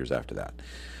couple of years after that.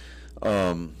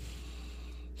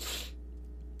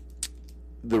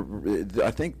 I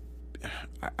think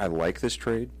I like this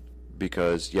trade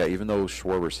because, yeah, even though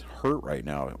Schwarber's hurt right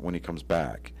now, when he comes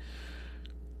back,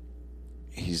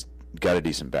 he's got a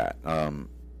decent bat.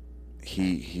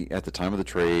 He at the time of the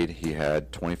trade, he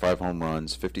had 25 home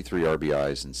runs, 53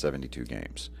 RBIs in 72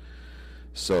 games.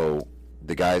 So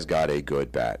the guy's got a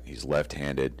good bat. He's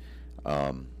left-handed,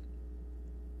 and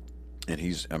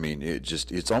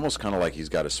it's almost kind of like he's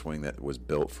got a swing that was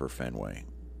built for Fenway.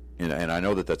 And I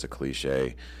know that that's a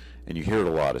cliche, and you hear it a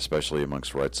lot, especially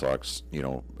amongst Red Sox,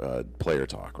 player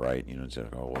talk, right? It's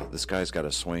like, oh, well, this guy's got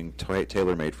a swing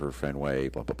tailor-made for Fenway,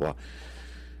 blah, blah, blah.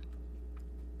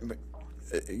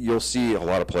 You'll see a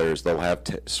lot of players, they'll have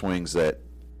swings that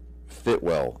fit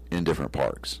well in different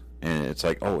parks. And it's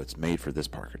like, oh, it's made for this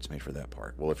park, it's made for that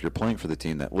park. Well, if you're playing for the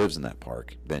team that lives in that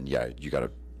park, then, yeah, you got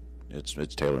to, it's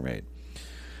tailor-made.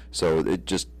 So it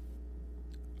just...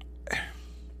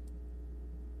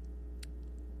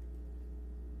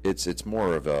 It's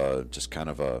more of a just kind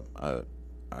of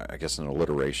I guess an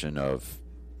alliteration of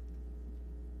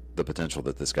the potential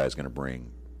that this guy's going to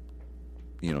bring,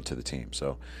 to the team.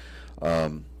 So,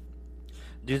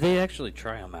 do they actually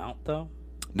try him out though?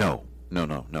 No.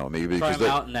 Maybe try him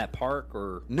out in that park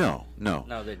or no.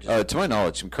 They just to my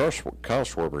knowledge, Kyle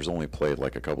Schwarber's only played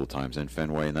like a couple of times in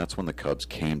Fenway, and that's when the Cubs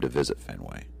came to visit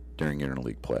Fenway during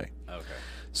interleague play. Okay.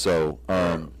 So.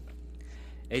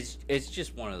 It's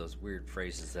just one of those weird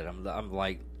phrases that I'm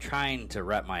like trying to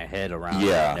wrap my head around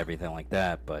and everything like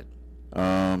that. But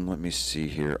let me see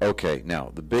here. Okay,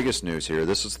 now the biggest news here.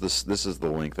 This is the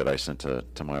link that I sent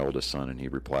to my oldest son, and he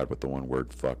replied with the one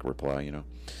word "fuck" reply. The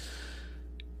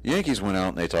Yankees went out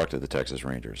and they talked to the Texas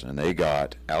Rangers, and they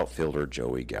got outfielder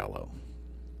Joey Gallo.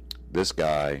 This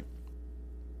guy,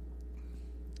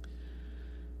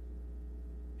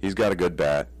 he's got a good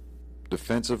bat.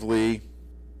 Defensively,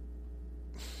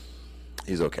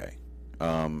 he's okay.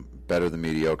 Better than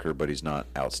mediocre, but he's not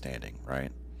outstanding,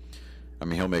 right? I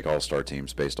mean, he'll make all-star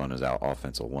teams based on his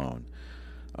offense alone.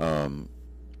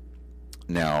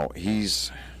 Now,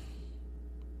 he's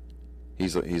a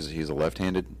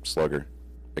left-handed slugger.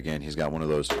 Again, he's got one of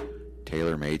those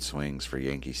tailor-made swings for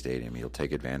Yankee Stadium. He'll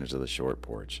take advantage of the short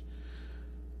porch.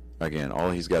 Again,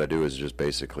 all he's got to do is just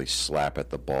basically slap at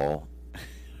the ball.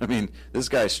 I mean, this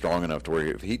guy's strong enough to where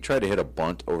if he tried to hit a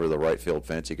bunt over the right field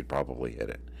fence, he could probably hit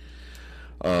it.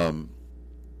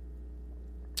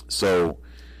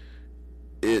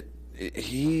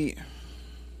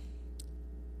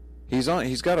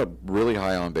 He's got a really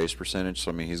high on base percentage. So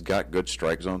I mean, he's got good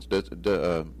strike zones.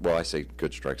 I say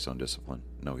good strike zone discipline.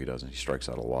 No, he doesn't. He strikes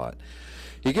out a lot.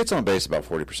 He gets on base about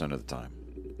 40% of the time,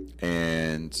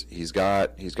 and he's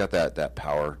got that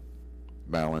power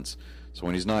balance. So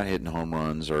when he's not hitting home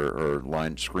runs or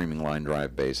screaming line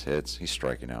drive base hits, he's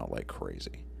striking out like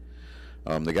crazy.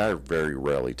 The guy very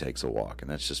rarely takes a walk, and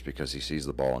that's just because he sees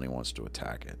the ball and he wants to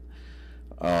attack it.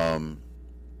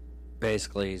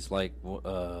 Basically, he's like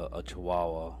a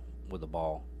chihuahua with a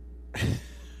ball.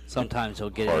 Sometimes he'll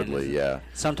get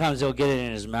Sometimes he'll get it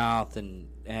in his mouth,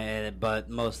 but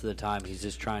most of the time he's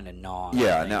just trying to gnaw.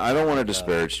 Yeah. Now I don't want to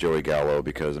disparage Joey Gallo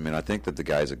because I think that the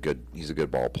guy's he's a good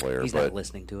ball player. He's not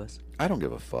listening to us. I don't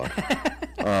give a fuck.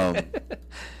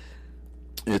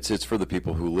 It's for the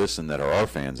people who listen that are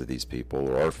fans of these people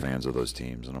or are fans of those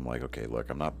teams, and I'm like, okay, look,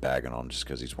 I'm not bagging on him just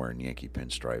because he's wearing Yankee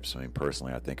pinstripes. I mean,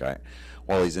 personally, I think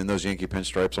while he's in those Yankee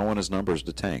pinstripes, I want his numbers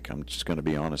to tank. I'm just going to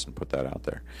be honest and put that out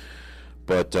there.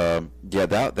 But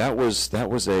that was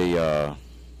a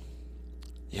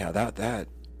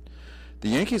the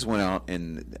Yankees went out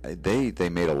and they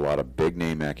made a lot of big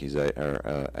name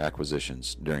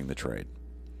acquisitions during the trade.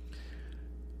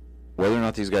 Whether or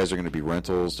not these guys are going to be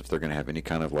rentals, if they're going to have any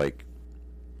kind of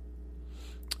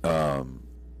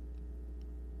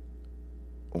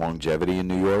longevity in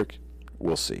New York,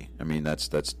 we'll see. I mean, that's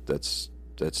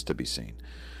to be seen.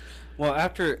 Well,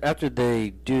 after they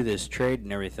do this trade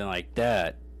and everything like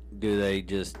that, do they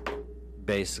just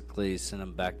basically send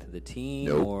them back to the team?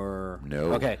 Nope. Or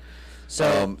no? Okay.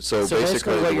 So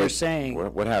basically, what you're saying,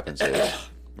 what happens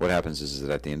is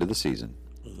that at the end of the season,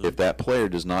 Mm-hmm. If that player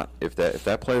does not, if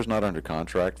that player's not under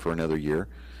contract for another year,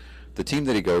 the team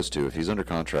that he goes to, if he's under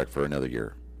contract for another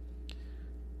year,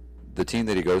 the team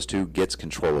that he goes to gets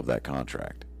control of that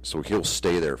contract. So he'll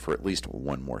stay there for at least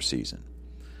one more season.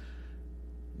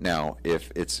 Now,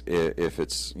 if it's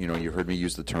you heard me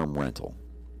use the term rental.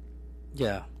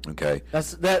 Yeah. Okay.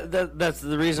 That's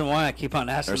the reason why I keep on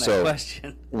asking that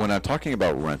question. When I'm talking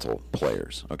about rental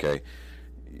players, okay,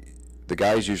 the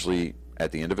guy's usually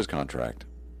at the end of his contract.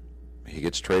 He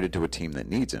gets traded to a team that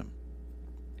needs him.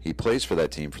 He plays for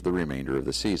that team for the remainder of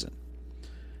the season.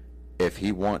 If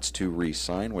he wants to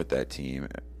re-sign with that team,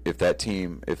 if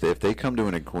they come to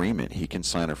an agreement, he can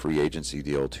sign a free agency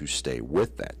deal to stay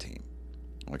with that team.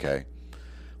 Okay?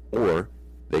 Or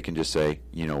they can just say,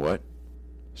 you know what?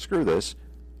 Screw this.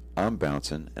 I'm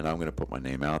bouncing, and I'm going to put my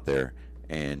name out there,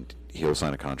 and he'll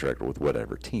sign a contract with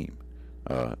whatever team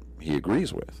he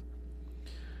agrees with.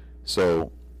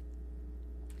 So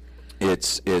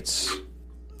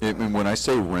when I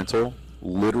say rental,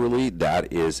 literally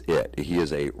that is it. He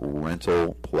is a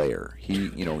rental player.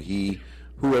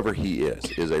 Whoever he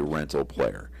is a rental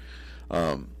player.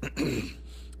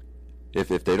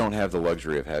 If they don't have the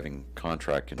luxury of having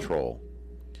contract control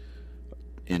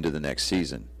into the next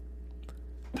season,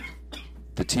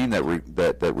 the team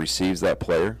that receives that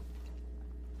player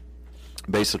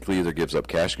basically either gives up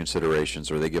cash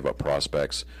considerations, or they give up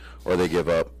prospects, or they give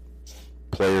up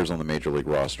players on the major league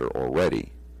roster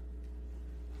already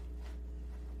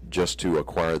just to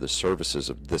acquire the services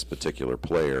of this particular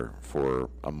player for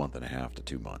a month and a half to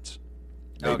 2 months.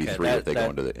 Maybe three if they go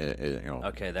into the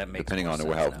okay, that makes depending on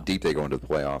sense how now. deep they go into the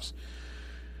playoffs.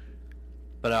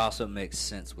 But it also makes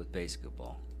sense with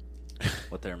basketball,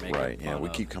 what they're making. Right? Yeah, we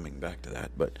keep coming back to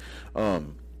that, but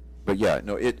yeah,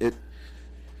 no, like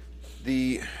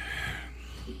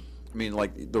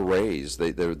the Rays,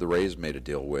 the Rays made a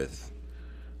deal with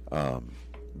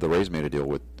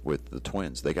with the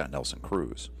Twins. They got Nelson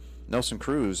Cruz. Nelson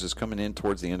Cruz is coming in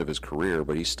towards the end of his career,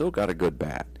 but he's still got a good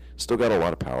bat. Still got a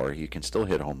lot of power. He can still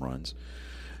hit home runs.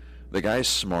 The guy's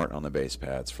smart on the base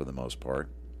paths for the most part.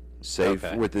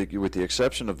 Save with the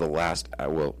exception of the last,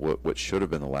 what should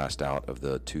have been the last out of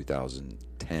the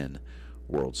 2010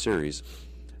 World Series.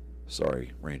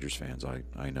 Sorry, Rangers fans.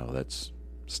 I know that's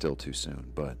still too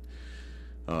soon, but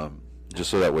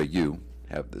just so that way you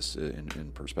have this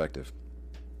in perspective.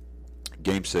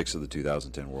 Game 6 of the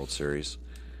 2010 World Series,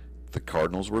 the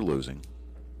Cardinals were losing.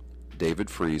 David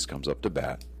Freese comes up to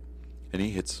bat, and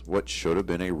he hits what should have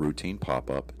been a routine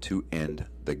pop-up to end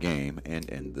the game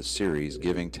and end the series,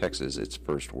 giving Texas its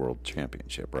first world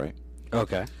championship, right?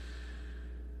 Okay.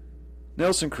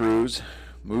 Nelson Cruz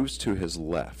moves to his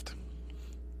left,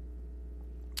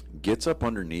 gets up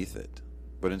underneath it,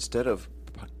 but instead of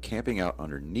camping out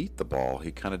underneath the ball,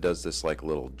 he kind of does this like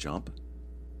little jump,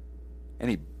 and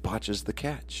he botches the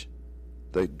catch.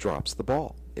 He drops the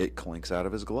ball. It clinks out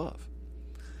of his glove.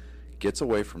 Gets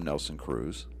away from Nelson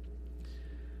Cruz,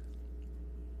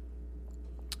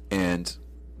 and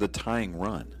the tying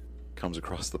run comes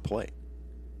across the plate.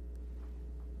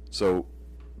 So,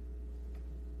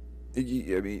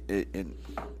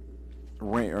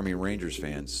 Rangers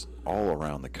fans all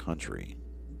around the country,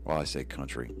 well, I say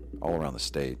country, all around the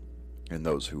state, and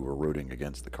those who were rooting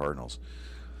against the Cardinals,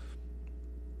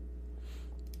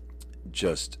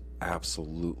 just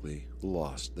absolutely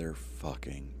lost their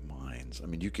fucking minds. I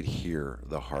mean, you could hear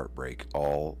the heartbreak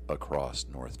all across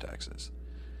North Texas.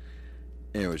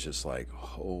 And it was just like,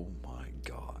 oh my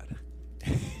God.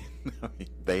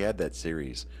 They had that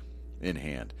series in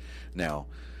hand. Now,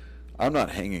 I'm not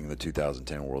hanging the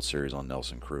 2010 World Series on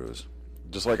Nelson Cruz,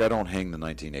 just like I don't hang the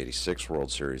 1986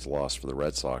 World Series loss for the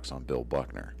Red Sox on Bill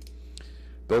Buckner.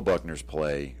 Bill Buckner's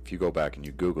play, if you go back and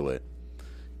you Google it,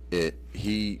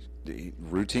 he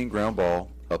routine ground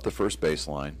ball up the first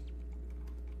baseline,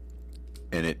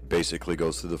 and it basically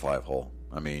goes through the 5-hole.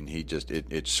 I mean,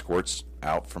 it squirts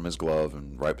out from his glove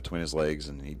and right between his legs,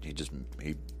 and he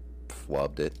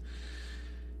flubbed it.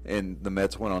 And the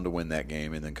Mets went on to win that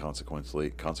game, and then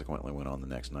consequently went on the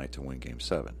next night to win Game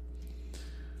 7.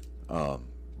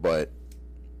 But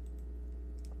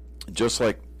just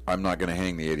like I'm not going to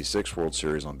hang the 86 World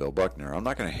Series on Bill Buckner, I'm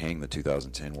not going to hang the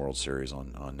 2010 World Series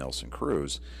on Nelson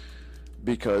Cruz,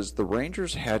 because the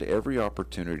Rangers had every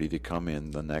opportunity to come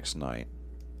in the next night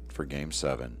for Game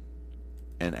 7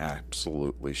 and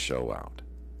absolutely show out.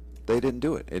 They didn't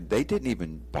do it. They didn't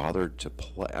even bother to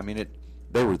play. I mean,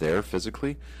 they were there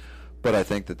physically, but I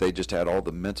think that they just had all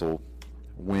the mental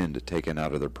wind taken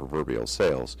out of their proverbial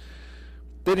sails.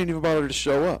 They didn't even bother to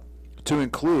show up, to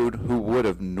include who would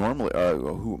have normally,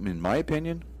 who in my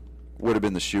opinion, would have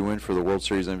been the shoe-in for the World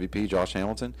Series MVP, Josh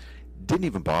Hamilton. didn't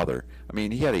even bother. I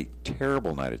mean, he had a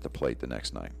terrible night at the plate the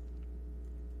next night.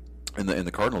 And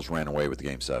the Cardinals ran away with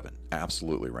Game 7.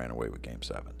 Absolutely ran away with Game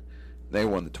 7. They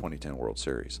won the 2010 World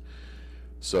Series.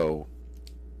 So,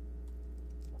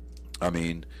 I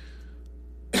mean,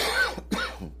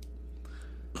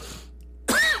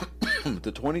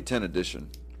 the 2010 edition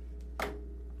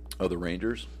of the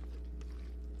Rangers,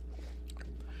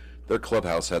 their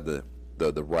clubhouse had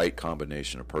the right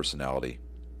combination of personality,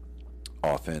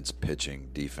 offense, pitching,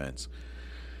 defense.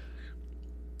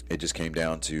 It just came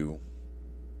down to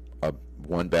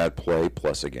one bad play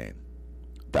plus a game.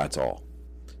 That's all.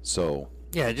 So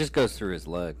yeah, it just goes through his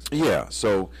legs. Yeah.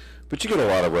 So, but you get a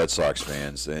lot of Red Sox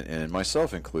fans, and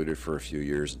myself included, for a few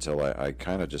years until I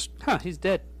kind of just. He's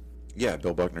dead. Yeah,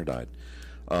 Bill Buckner died.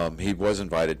 He was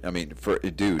invited. I mean,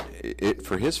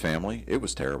 for his family, it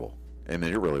was terrible. I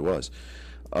mean, it really was.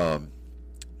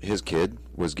 His kid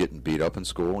was getting beat up in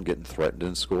school and getting threatened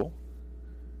in school.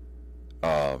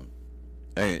 And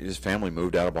his family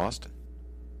moved out of Boston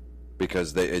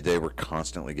because they were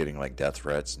constantly getting like death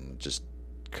threats and just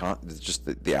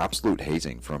the absolute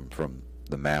hazing from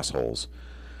the mass holes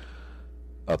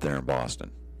up there in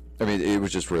Boston. I mean, it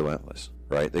was just relentless,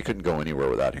 right? They couldn't go anywhere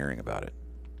without hearing about it.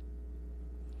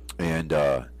 And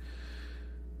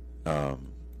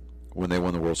when they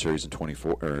won the World Series in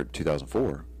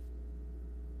 2004,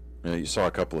 you saw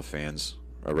a couple of fans,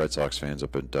 Red Sox fans,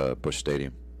 up at Busch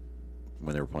Stadium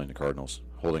when they were playing the Cardinals,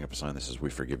 holding up a sign that says, "We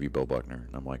forgive you, Bill Buckner."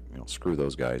 And I'm like, screw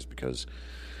those guys, because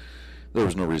there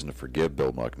was no reason to forgive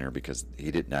Bill Buckner because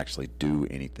he didn't actually do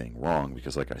anything wrong.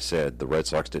 Because, like I said, the Red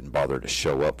Sox didn't bother to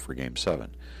show up for Game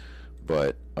 7.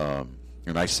 But,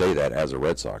 and I say that as a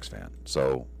Red Sox fan,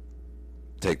 so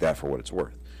take that for what it's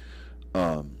worth.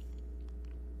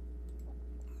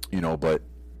 But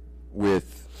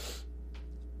with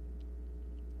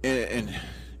and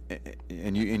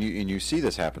you see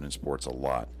this happen in sports a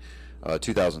lot.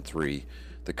 2003,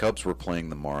 the Cubs were playing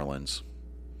the Marlins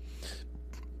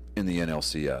in the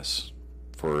NLCS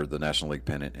for the National League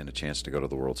pennant and a chance to go to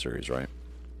the World Series, right?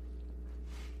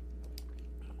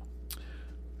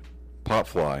 Pop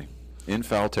fly in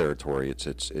foul territory.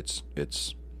 It's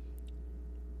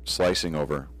slicing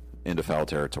over into foul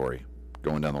territory,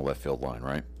 going down the left field line,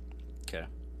 right? Okay.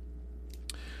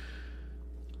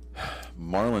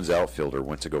 Marlins outfielder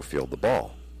went to go field the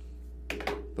ball.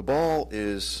 The ball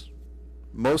is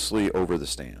mostly over the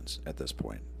stands at this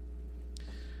point.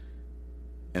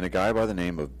 And a guy by the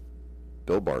name of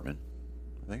Bill Bartman,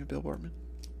 I think it's Bill Bartman.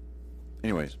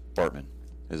 Anyways, Bartman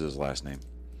is his last name.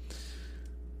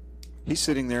 He's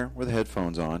sitting there with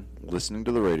headphones on, listening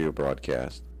to the radio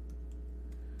broadcast.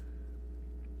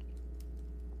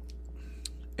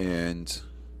 And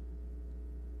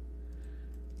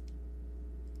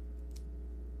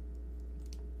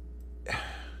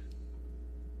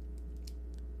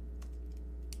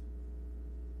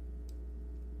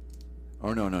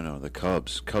oh, no. The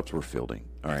Cubs were fielding.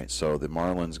 All right, so the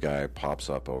Marlins guy pops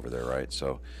up over there, right?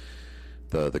 So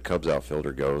the Cubs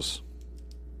outfielder goes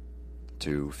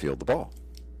to field the ball.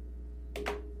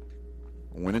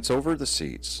 When it's over the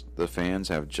seats, the fans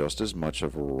have just as much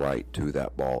of a right to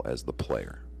that ball as the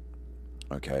player.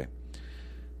 Okay?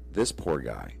 This poor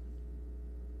guy,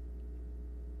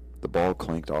 the ball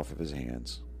clanked off of his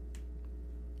hands,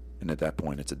 and at that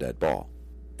point it's a dead ball.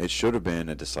 It should have been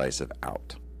a decisive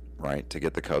out, right, to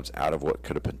get the Cubs out of what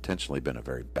could have potentially been a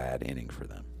very bad inning for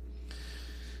them.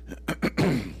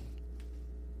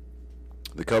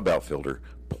 The Cub outfielder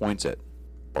points at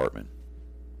Bartman.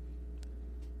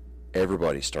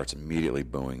 Everybody starts immediately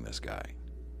booing this guy.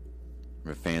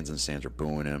 The fans in the stands are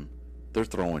booing him. They're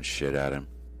throwing shit at him.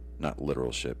 Not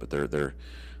literal shit, but they're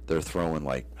throwing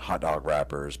like hot dog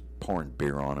wrappers, pouring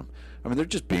beer on him. I mean, they're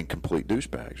just being complete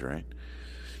douchebags, right?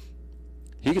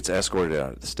 He gets escorted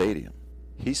out of the stadium.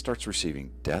 He starts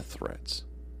receiving death threats,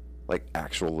 like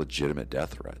actual legitimate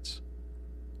death threats.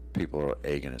 People are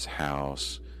egging his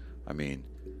house. I mean,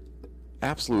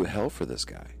 absolute hell for this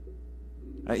guy.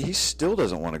 He still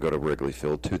doesn't want to go to Wrigley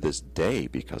Field to this day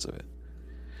because of it.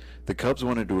 The Cubs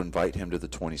wanted to invite him to the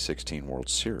 2016 World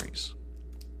Series.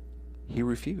 He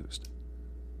refused.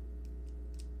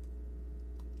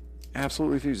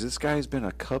 Absolutely refused. This guy has been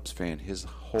a Cubs fan his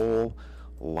whole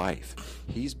life.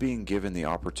 He's being given the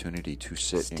opportunity to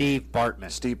sit Steve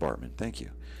Bartman. Steve Bartman, thank you.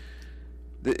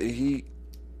 He's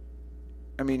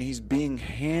being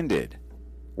handed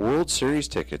World Series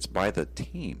tickets by the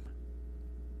team.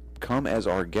 Come as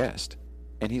our guest.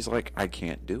 And he's like, I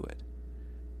can't do it.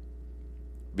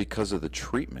 Because of the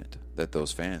treatment that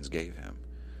those fans gave him.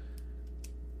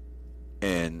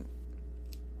 And,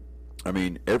 I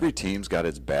mean, every team's got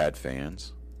its bad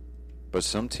fans. But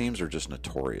some teams are just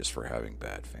notorious for having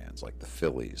bad fans, like the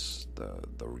Phillies,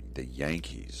 the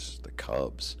Yankees, the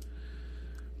Cubs.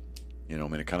 You know, I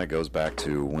mean, it kind of goes back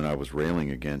to when I was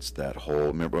railing against that whole.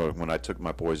 Remember when I took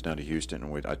my boys down to Houston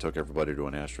and I took everybody to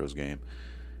an Astros game,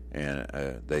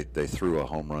 and they threw a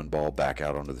home run ball back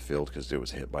out onto the field because it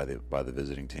was hit by the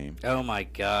visiting team. Oh my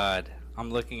God!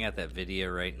 I'm looking at that video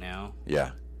right now.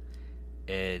 Yeah.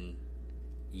 And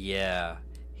yeah,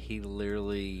 he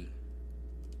literally.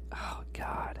 Oh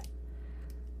God.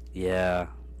 Yeah,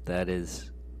 that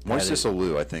is. Moises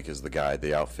Alou, I think, is the guy,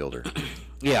 the outfielder.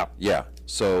 Yeah. Yeah.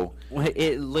 So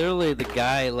it literally the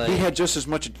guy like he had just as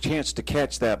much a chance to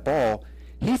catch that ball.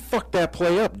 He fucked that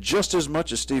play up just as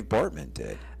much as Steve Bartman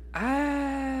did.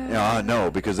 Yeah, I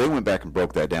know, because they went back and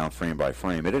broke that down frame by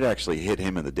frame. It had actually hit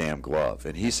him in the damn glove,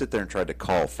 and he sat there and tried to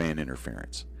call fan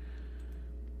interference.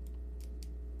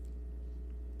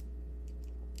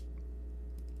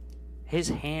 His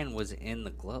hand was in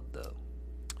the glove, though.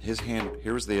 His hand,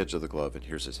 here was the edge of the glove, and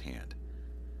here's his hand.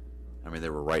 I mean, they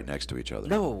were right next to each other.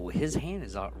 No, his hand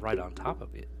is right on top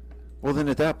of it. Well, then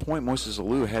at that point, Moises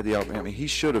Alou had the opportunity. I mean, he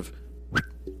should have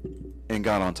and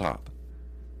got on top.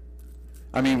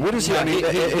 I mean, what is he? I mean,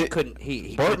 he couldn't do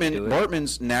it.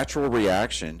 Bartman's natural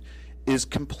reaction is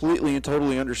completely and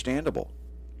totally understandable.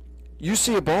 You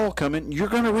see a ball coming, you're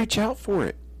going to reach out for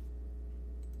it.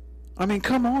 I mean,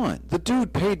 come on. The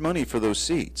dude paid money for those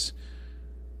seats.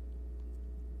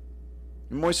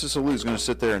 Moises Alou is going to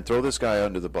sit there and throw this guy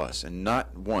under the bus, and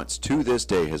not once, to this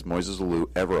day, has Moises Alou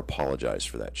ever apologized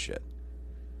for that shit.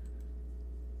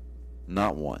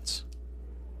 Not once.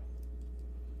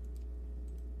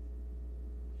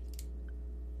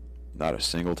 Not a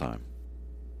single time.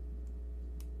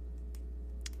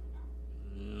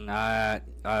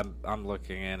 I'm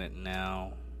looking at it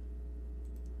now,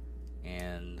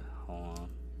 and hold on.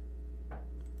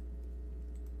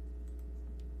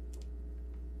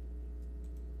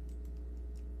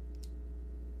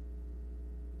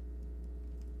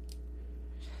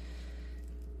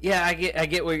 Yeah, I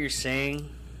get what you're saying.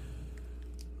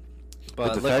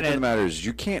 But the fact of the matter is,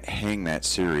 you can't hang that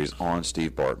series on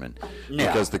Steve Bartman,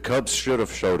 because the Cubs should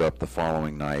have showed up the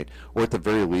following night, or at the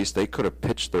very least, they could have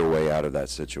pitched their way out of that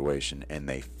situation, and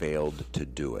they failed to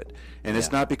do it. And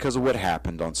it's not because of what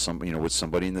happened on with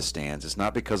somebody in the stands. It's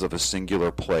not because of a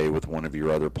singular play with one of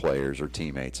your other players or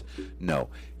teammates. No,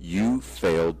 you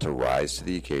failed to rise to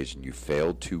the occasion. You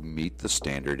failed to meet the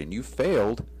standard, and you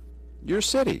failed your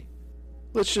city.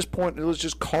 Let's just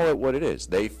call it what it is.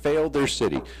 They failed their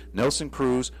city. Nelson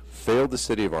Cruz failed the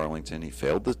city of Arlington. He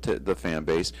failed the fan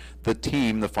base. The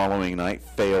team the following night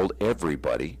failed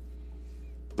everybody.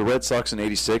 The Red Sox in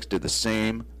 '86 did the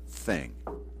same thing.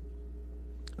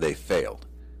 They failed.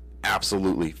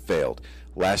 Absolutely failed.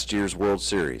 Last year's World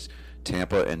Series,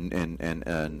 Tampa and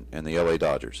the LA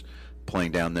Dodgers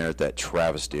playing down there at that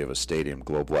travesty of a stadium,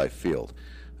 Globe Life Field.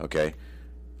 Okay?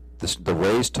 The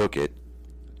Rays took it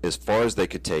as far as they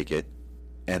could take it,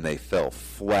 and they fell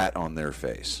flat on their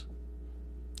face.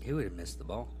 He would have missed the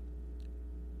ball.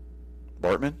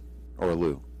 Bartman or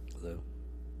Alou? Alou.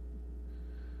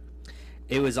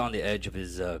 It was on the edge of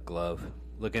his glove.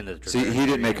 Look in the. See, he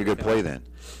didn't make a good play then.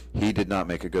 He did not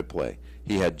make a good play.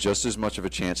 He had just as much of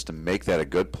a chance to make that a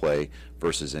good play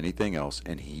versus anything else,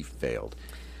 and he failed.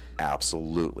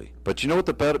 Absolutely. But you know what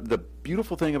the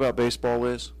beautiful thing about baseball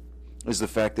is the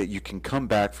fact that you can come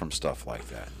back from stuff like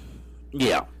that.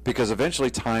 Yeah. Because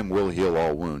eventually time will heal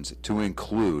all wounds, to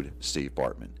include Steve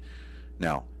Bartman.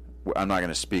 Now, I'm not going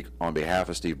to speak on behalf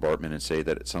of Steve Bartman and say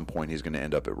that at some point he's going to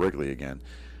end up at Wrigley again.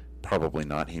 Probably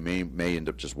not. He may end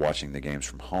up just watching the games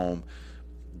from home,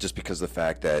 just because of the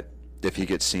fact that if he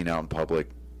gets seen out in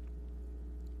public,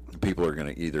 people are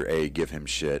going to either A, give him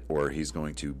shit, or he's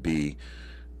going to B,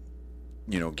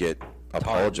 get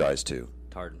apologized to.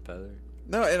 Tarred and feathered.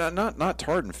 No, and not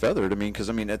tarred and feathered. I mean, because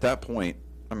at that point,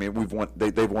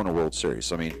 they've won a World Series.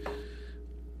 So,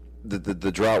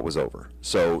 the drought was over.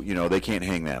 So they can't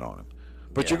hang that on him.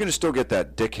 But you're going to still get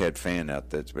that dickhead fan out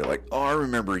that's be like, oh, I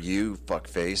remember you,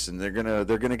 fuckface, and they're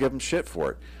gonna give him shit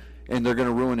for it, and they're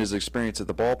gonna ruin his experience at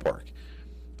the ballpark.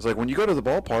 It's like when you go to the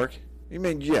ballpark.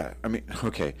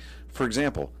 Okay. For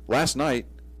example, last night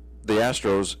the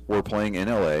Astros were playing in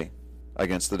LA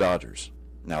against the Dodgers.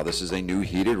 Now, this is a new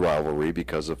heated rivalry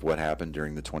because of what happened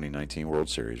during the 2019 World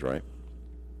Series, right?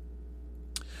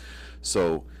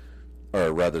 So,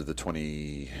 or rather the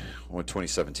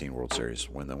 2017 World Series,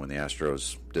 when the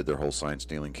Astros did their whole sign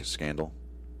stealing scandal.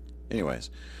 Anyways,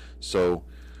 so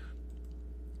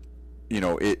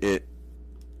the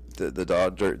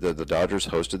Dodgers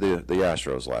hosted the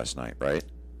Astros last night, right?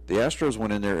 The Astros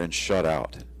went in there and shut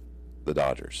out the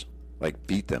Dodgers. like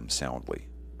beat them soundly.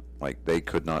 Like they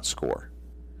could not score.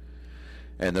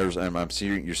 And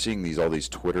you're seeing all these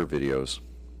Twitter videos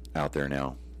out there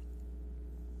now.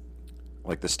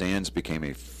 Like the stands became a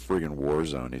friggin' war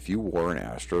zone. If you wore an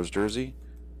Astros jersey,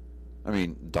 I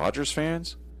mean, Dodgers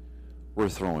fans were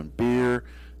throwing beer,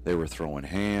 they were throwing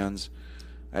hands.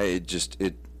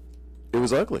 It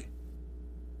was ugly.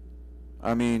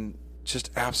 I mean,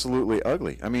 just absolutely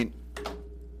ugly. I mean,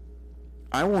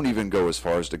 I won't even go as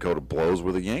far as to go to blows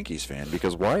with a Yankees fan,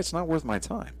 because why? It's not worth my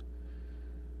time.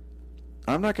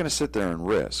 I'm not going to sit there and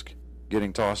risk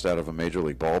getting tossed out of a major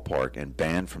league ballpark and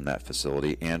banned from that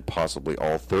facility and possibly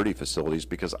all 30 facilities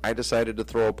because I decided to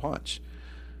throw a punch.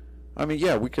 I mean,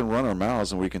 yeah, we can run our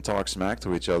mouths and we can talk smack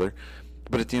to each other,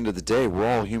 but at the end of the day, we're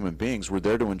all human beings. We're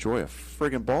there to enjoy a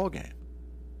friggin' ball game.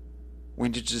 We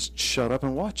need to just shut up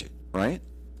and watch it, right?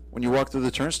 When you walk through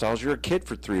the turnstiles, you're a kid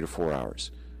for 3 to 4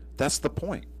 hours. That's the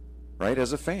point, right?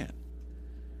 As a fan,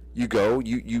 you go,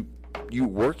 you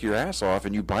work your ass off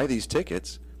and you buy these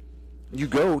tickets. You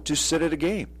go to sit at a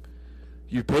game.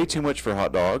 You pay too much for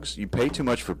hot dogs. You pay too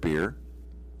much for beer.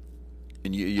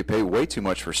 And you pay way too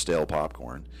much for stale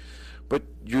popcorn. But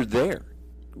you're there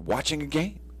watching a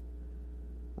game,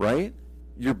 right?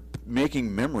 You're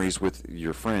making memories with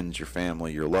your friends, your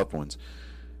family, your loved ones.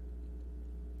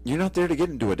 You're not there to get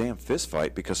into a damn fist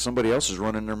fight because somebody else is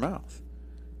running their mouth.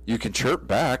 You can chirp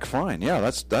back, fine. Yeah,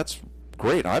 that's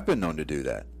great. I've been known to do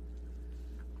that.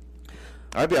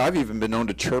 I've even been known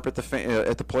to chirp at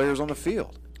the players on the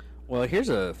field. Well, here's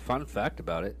a fun fact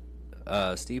about it.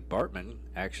 Steve Bartman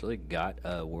actually got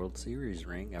a World Series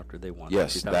ring after they won.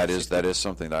 Yes, that is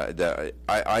something that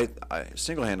I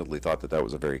single-handedly thought that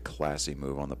was a very classy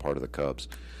move on the part of the Cubs.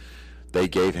 They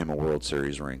gave him a World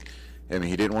Series ring. I mean,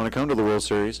 he didn't want to come to the World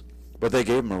Series, but they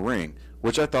gave him a ring,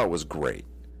 which I thought was great.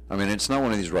 I mean, it's not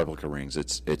one of these replica rings.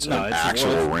 It's an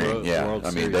actual ring. Yeah,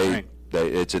 I mean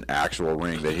it's an actual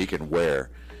ring that he can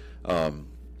wear.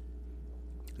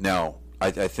 Now,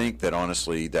 I think that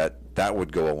honestly that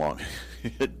would go along.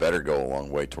 It better go a long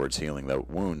way towards healing that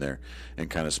wound there and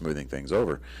kind of smoothing things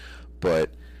over.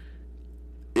 But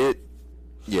it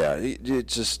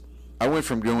just. I went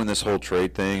from doing this whole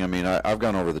trade thing. I mean, I've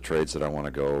gone over the trades that I want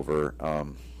to go over.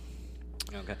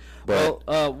 Okay. Well,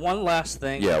 one last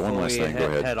thing. Yeah, one last thing. Go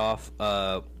ahead. Head off.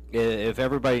 If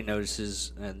everybody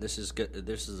notices, and this is good,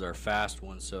 this is our fast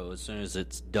one. So as soon as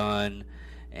it's done,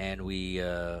 and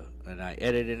and I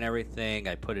edit and everything,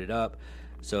 I put it up.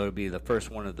 So it'll be the first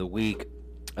one of the week.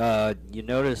 You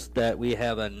notice that we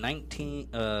have a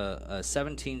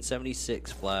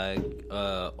 1776 flag,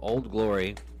 Old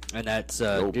Glory. And that's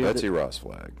Betsy Ross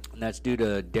flag. And that's due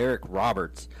to Derek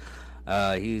Roberts.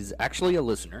 He's actually a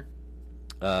listener.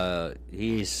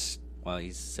 He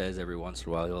says every once in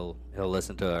a while he'll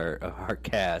listen to our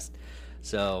cast.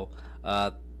 So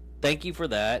thank you for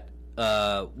that.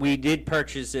 We did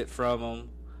purchase it from him.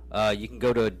 You can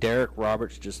go to Derek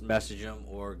Roberts, just message him,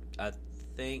 or I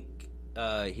think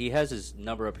he has his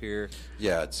number up here.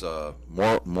 Yeah, it's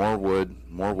Moorwood,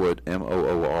 Moore Wood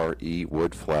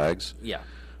Flags. Yeah.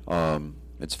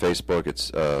 It's Facebook.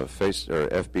 It's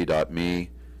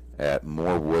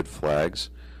fb.me/Moorwood Flags.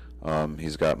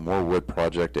 He's got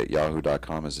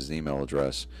morewoodproject@yahoo.com as his email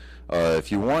address.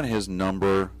 If you want his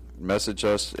number, message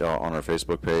us on our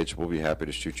Facebook page. We'll be happy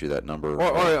to shoot you that number.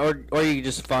 Or you can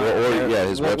just find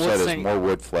his website is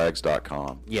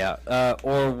morewoodflags.com. Yeah,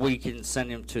 or we can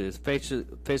send him to his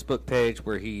Facebook page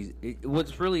where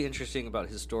what's really interesting about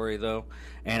his story, though,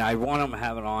 and I want him to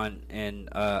have it on, and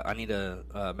I need to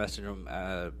message him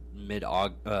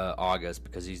mid-August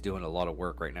because he's doing a lot of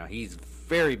work right now. He's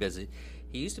very busy.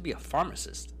 He used to be a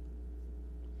pharmacist.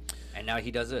 And now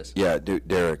he does this. Yeah, dude,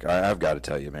 Derek, I've got to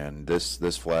tell you, man, this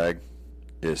flag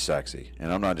is sexy.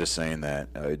 And I'm not just saying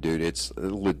that. Dude, it's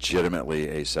legitimately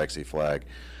a sexy flag.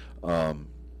 I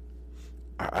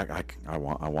want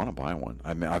to buy one.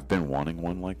 I mean, I've been wanting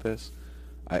one like this.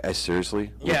 I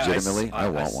seriously, legitimately, I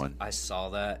want one. I saw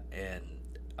that, and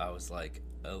I was like,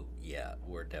 oh, yeah,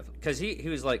 we're definitely... Because he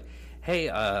was like, hey,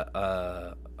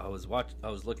 I was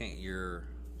looking at your...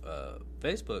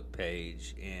 Facebook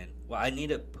page, and I need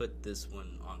to put this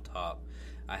one on top.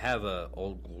 I have a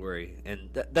Old Glory, and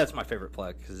that's my favorite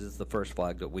flag because it's the first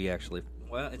flag that we actually.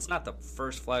 Well, it's not the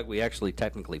first flag we actually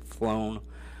technically flown,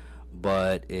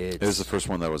 but it was the first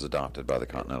one that was adopted by the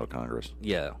Continental Congress.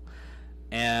 Yeah,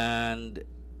 and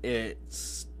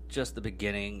it's just the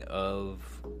beginning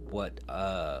of what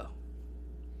of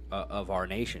our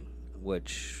nation,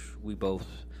 which we both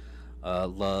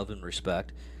love and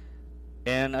respect.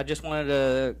 And I just wanted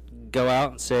to go out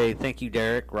and say thank you,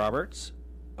 Derek Roberts.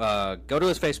 go to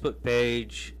his Facebook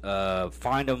page.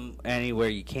 Find him anywhere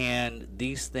you can.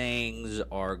 These things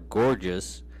are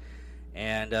gorgeous,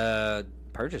 and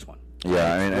purchase one.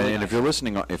 Yeah, and nice. If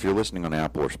you're listening on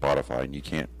Apple or Spotify and you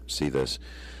can't see this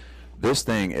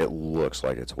thing, it looks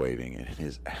like it's waving, and it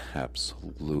is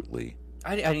absolutely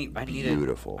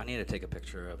beautiful. I need to take a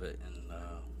picture of it and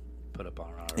put up on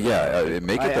our. Yeah,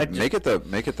 make it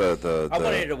the. I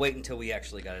wanted to wait until we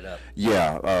actually got it up.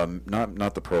 Yeah,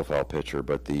 not the profile picture,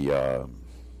 but the.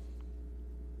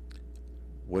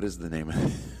 What is the name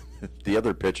of the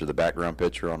other picture? The background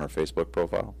picture on our Facebook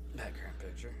profile. Background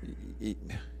picture.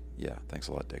 Yeah, thanks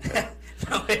a lot, Dick.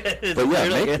 But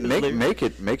yeah, make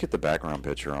it the background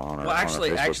picture on our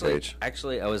Facebook page.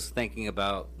 Actually, I was thinking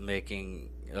about making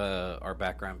our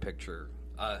background picture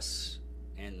us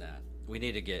in that. We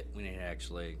need to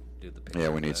actually do the picture. Yeah,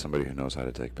 we need somebody who knows how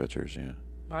to take pictures. Yeah.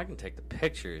 Well, I can take the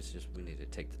pictures. Just we need to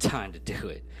take the time to do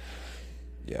it.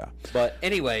 Yeah. But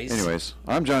anyways,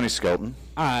 I'm Johnny Skelton.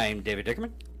 I'm David Dickerman.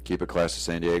 Keep it classy,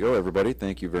 San Diego, everybody.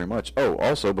 Thank you very much. Oh,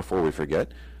 also before we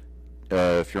forget.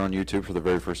 If you're on YouTube for the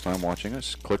very first time watching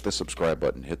us, click the subscribe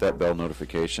button. Hit that bell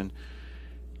notification.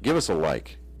 Give us a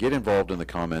like. Get involved in the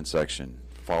comment section.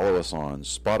 Follow us on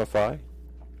Spotify,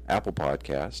 Apple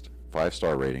Podcast,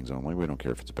 5-star ratings only. We don't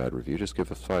care if it's a bad review. Just give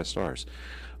us 5 stars.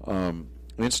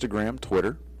 Instagram,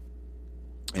 Twitter,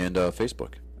 and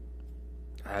Facebook.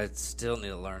 I still need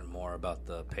to learn more about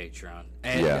the Patreon.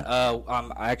 And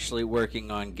I'm actually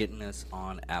working on getting this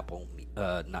on Amazon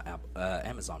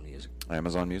Music.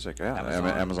 Amazon Music,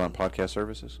 yeah. Amazon Podcast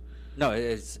Services? No,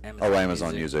 it's Amazon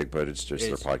Amazon Music, but it's just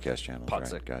their podcast channel.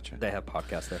 Right? Gotcha. They have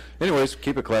podcasts there. Anyways,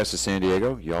 keep it classy, San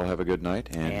Diego. Y'all have a good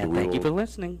night. And thank you for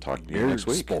listening. Talk to you next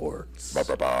week. Sports.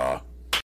 Bye-bye-bye.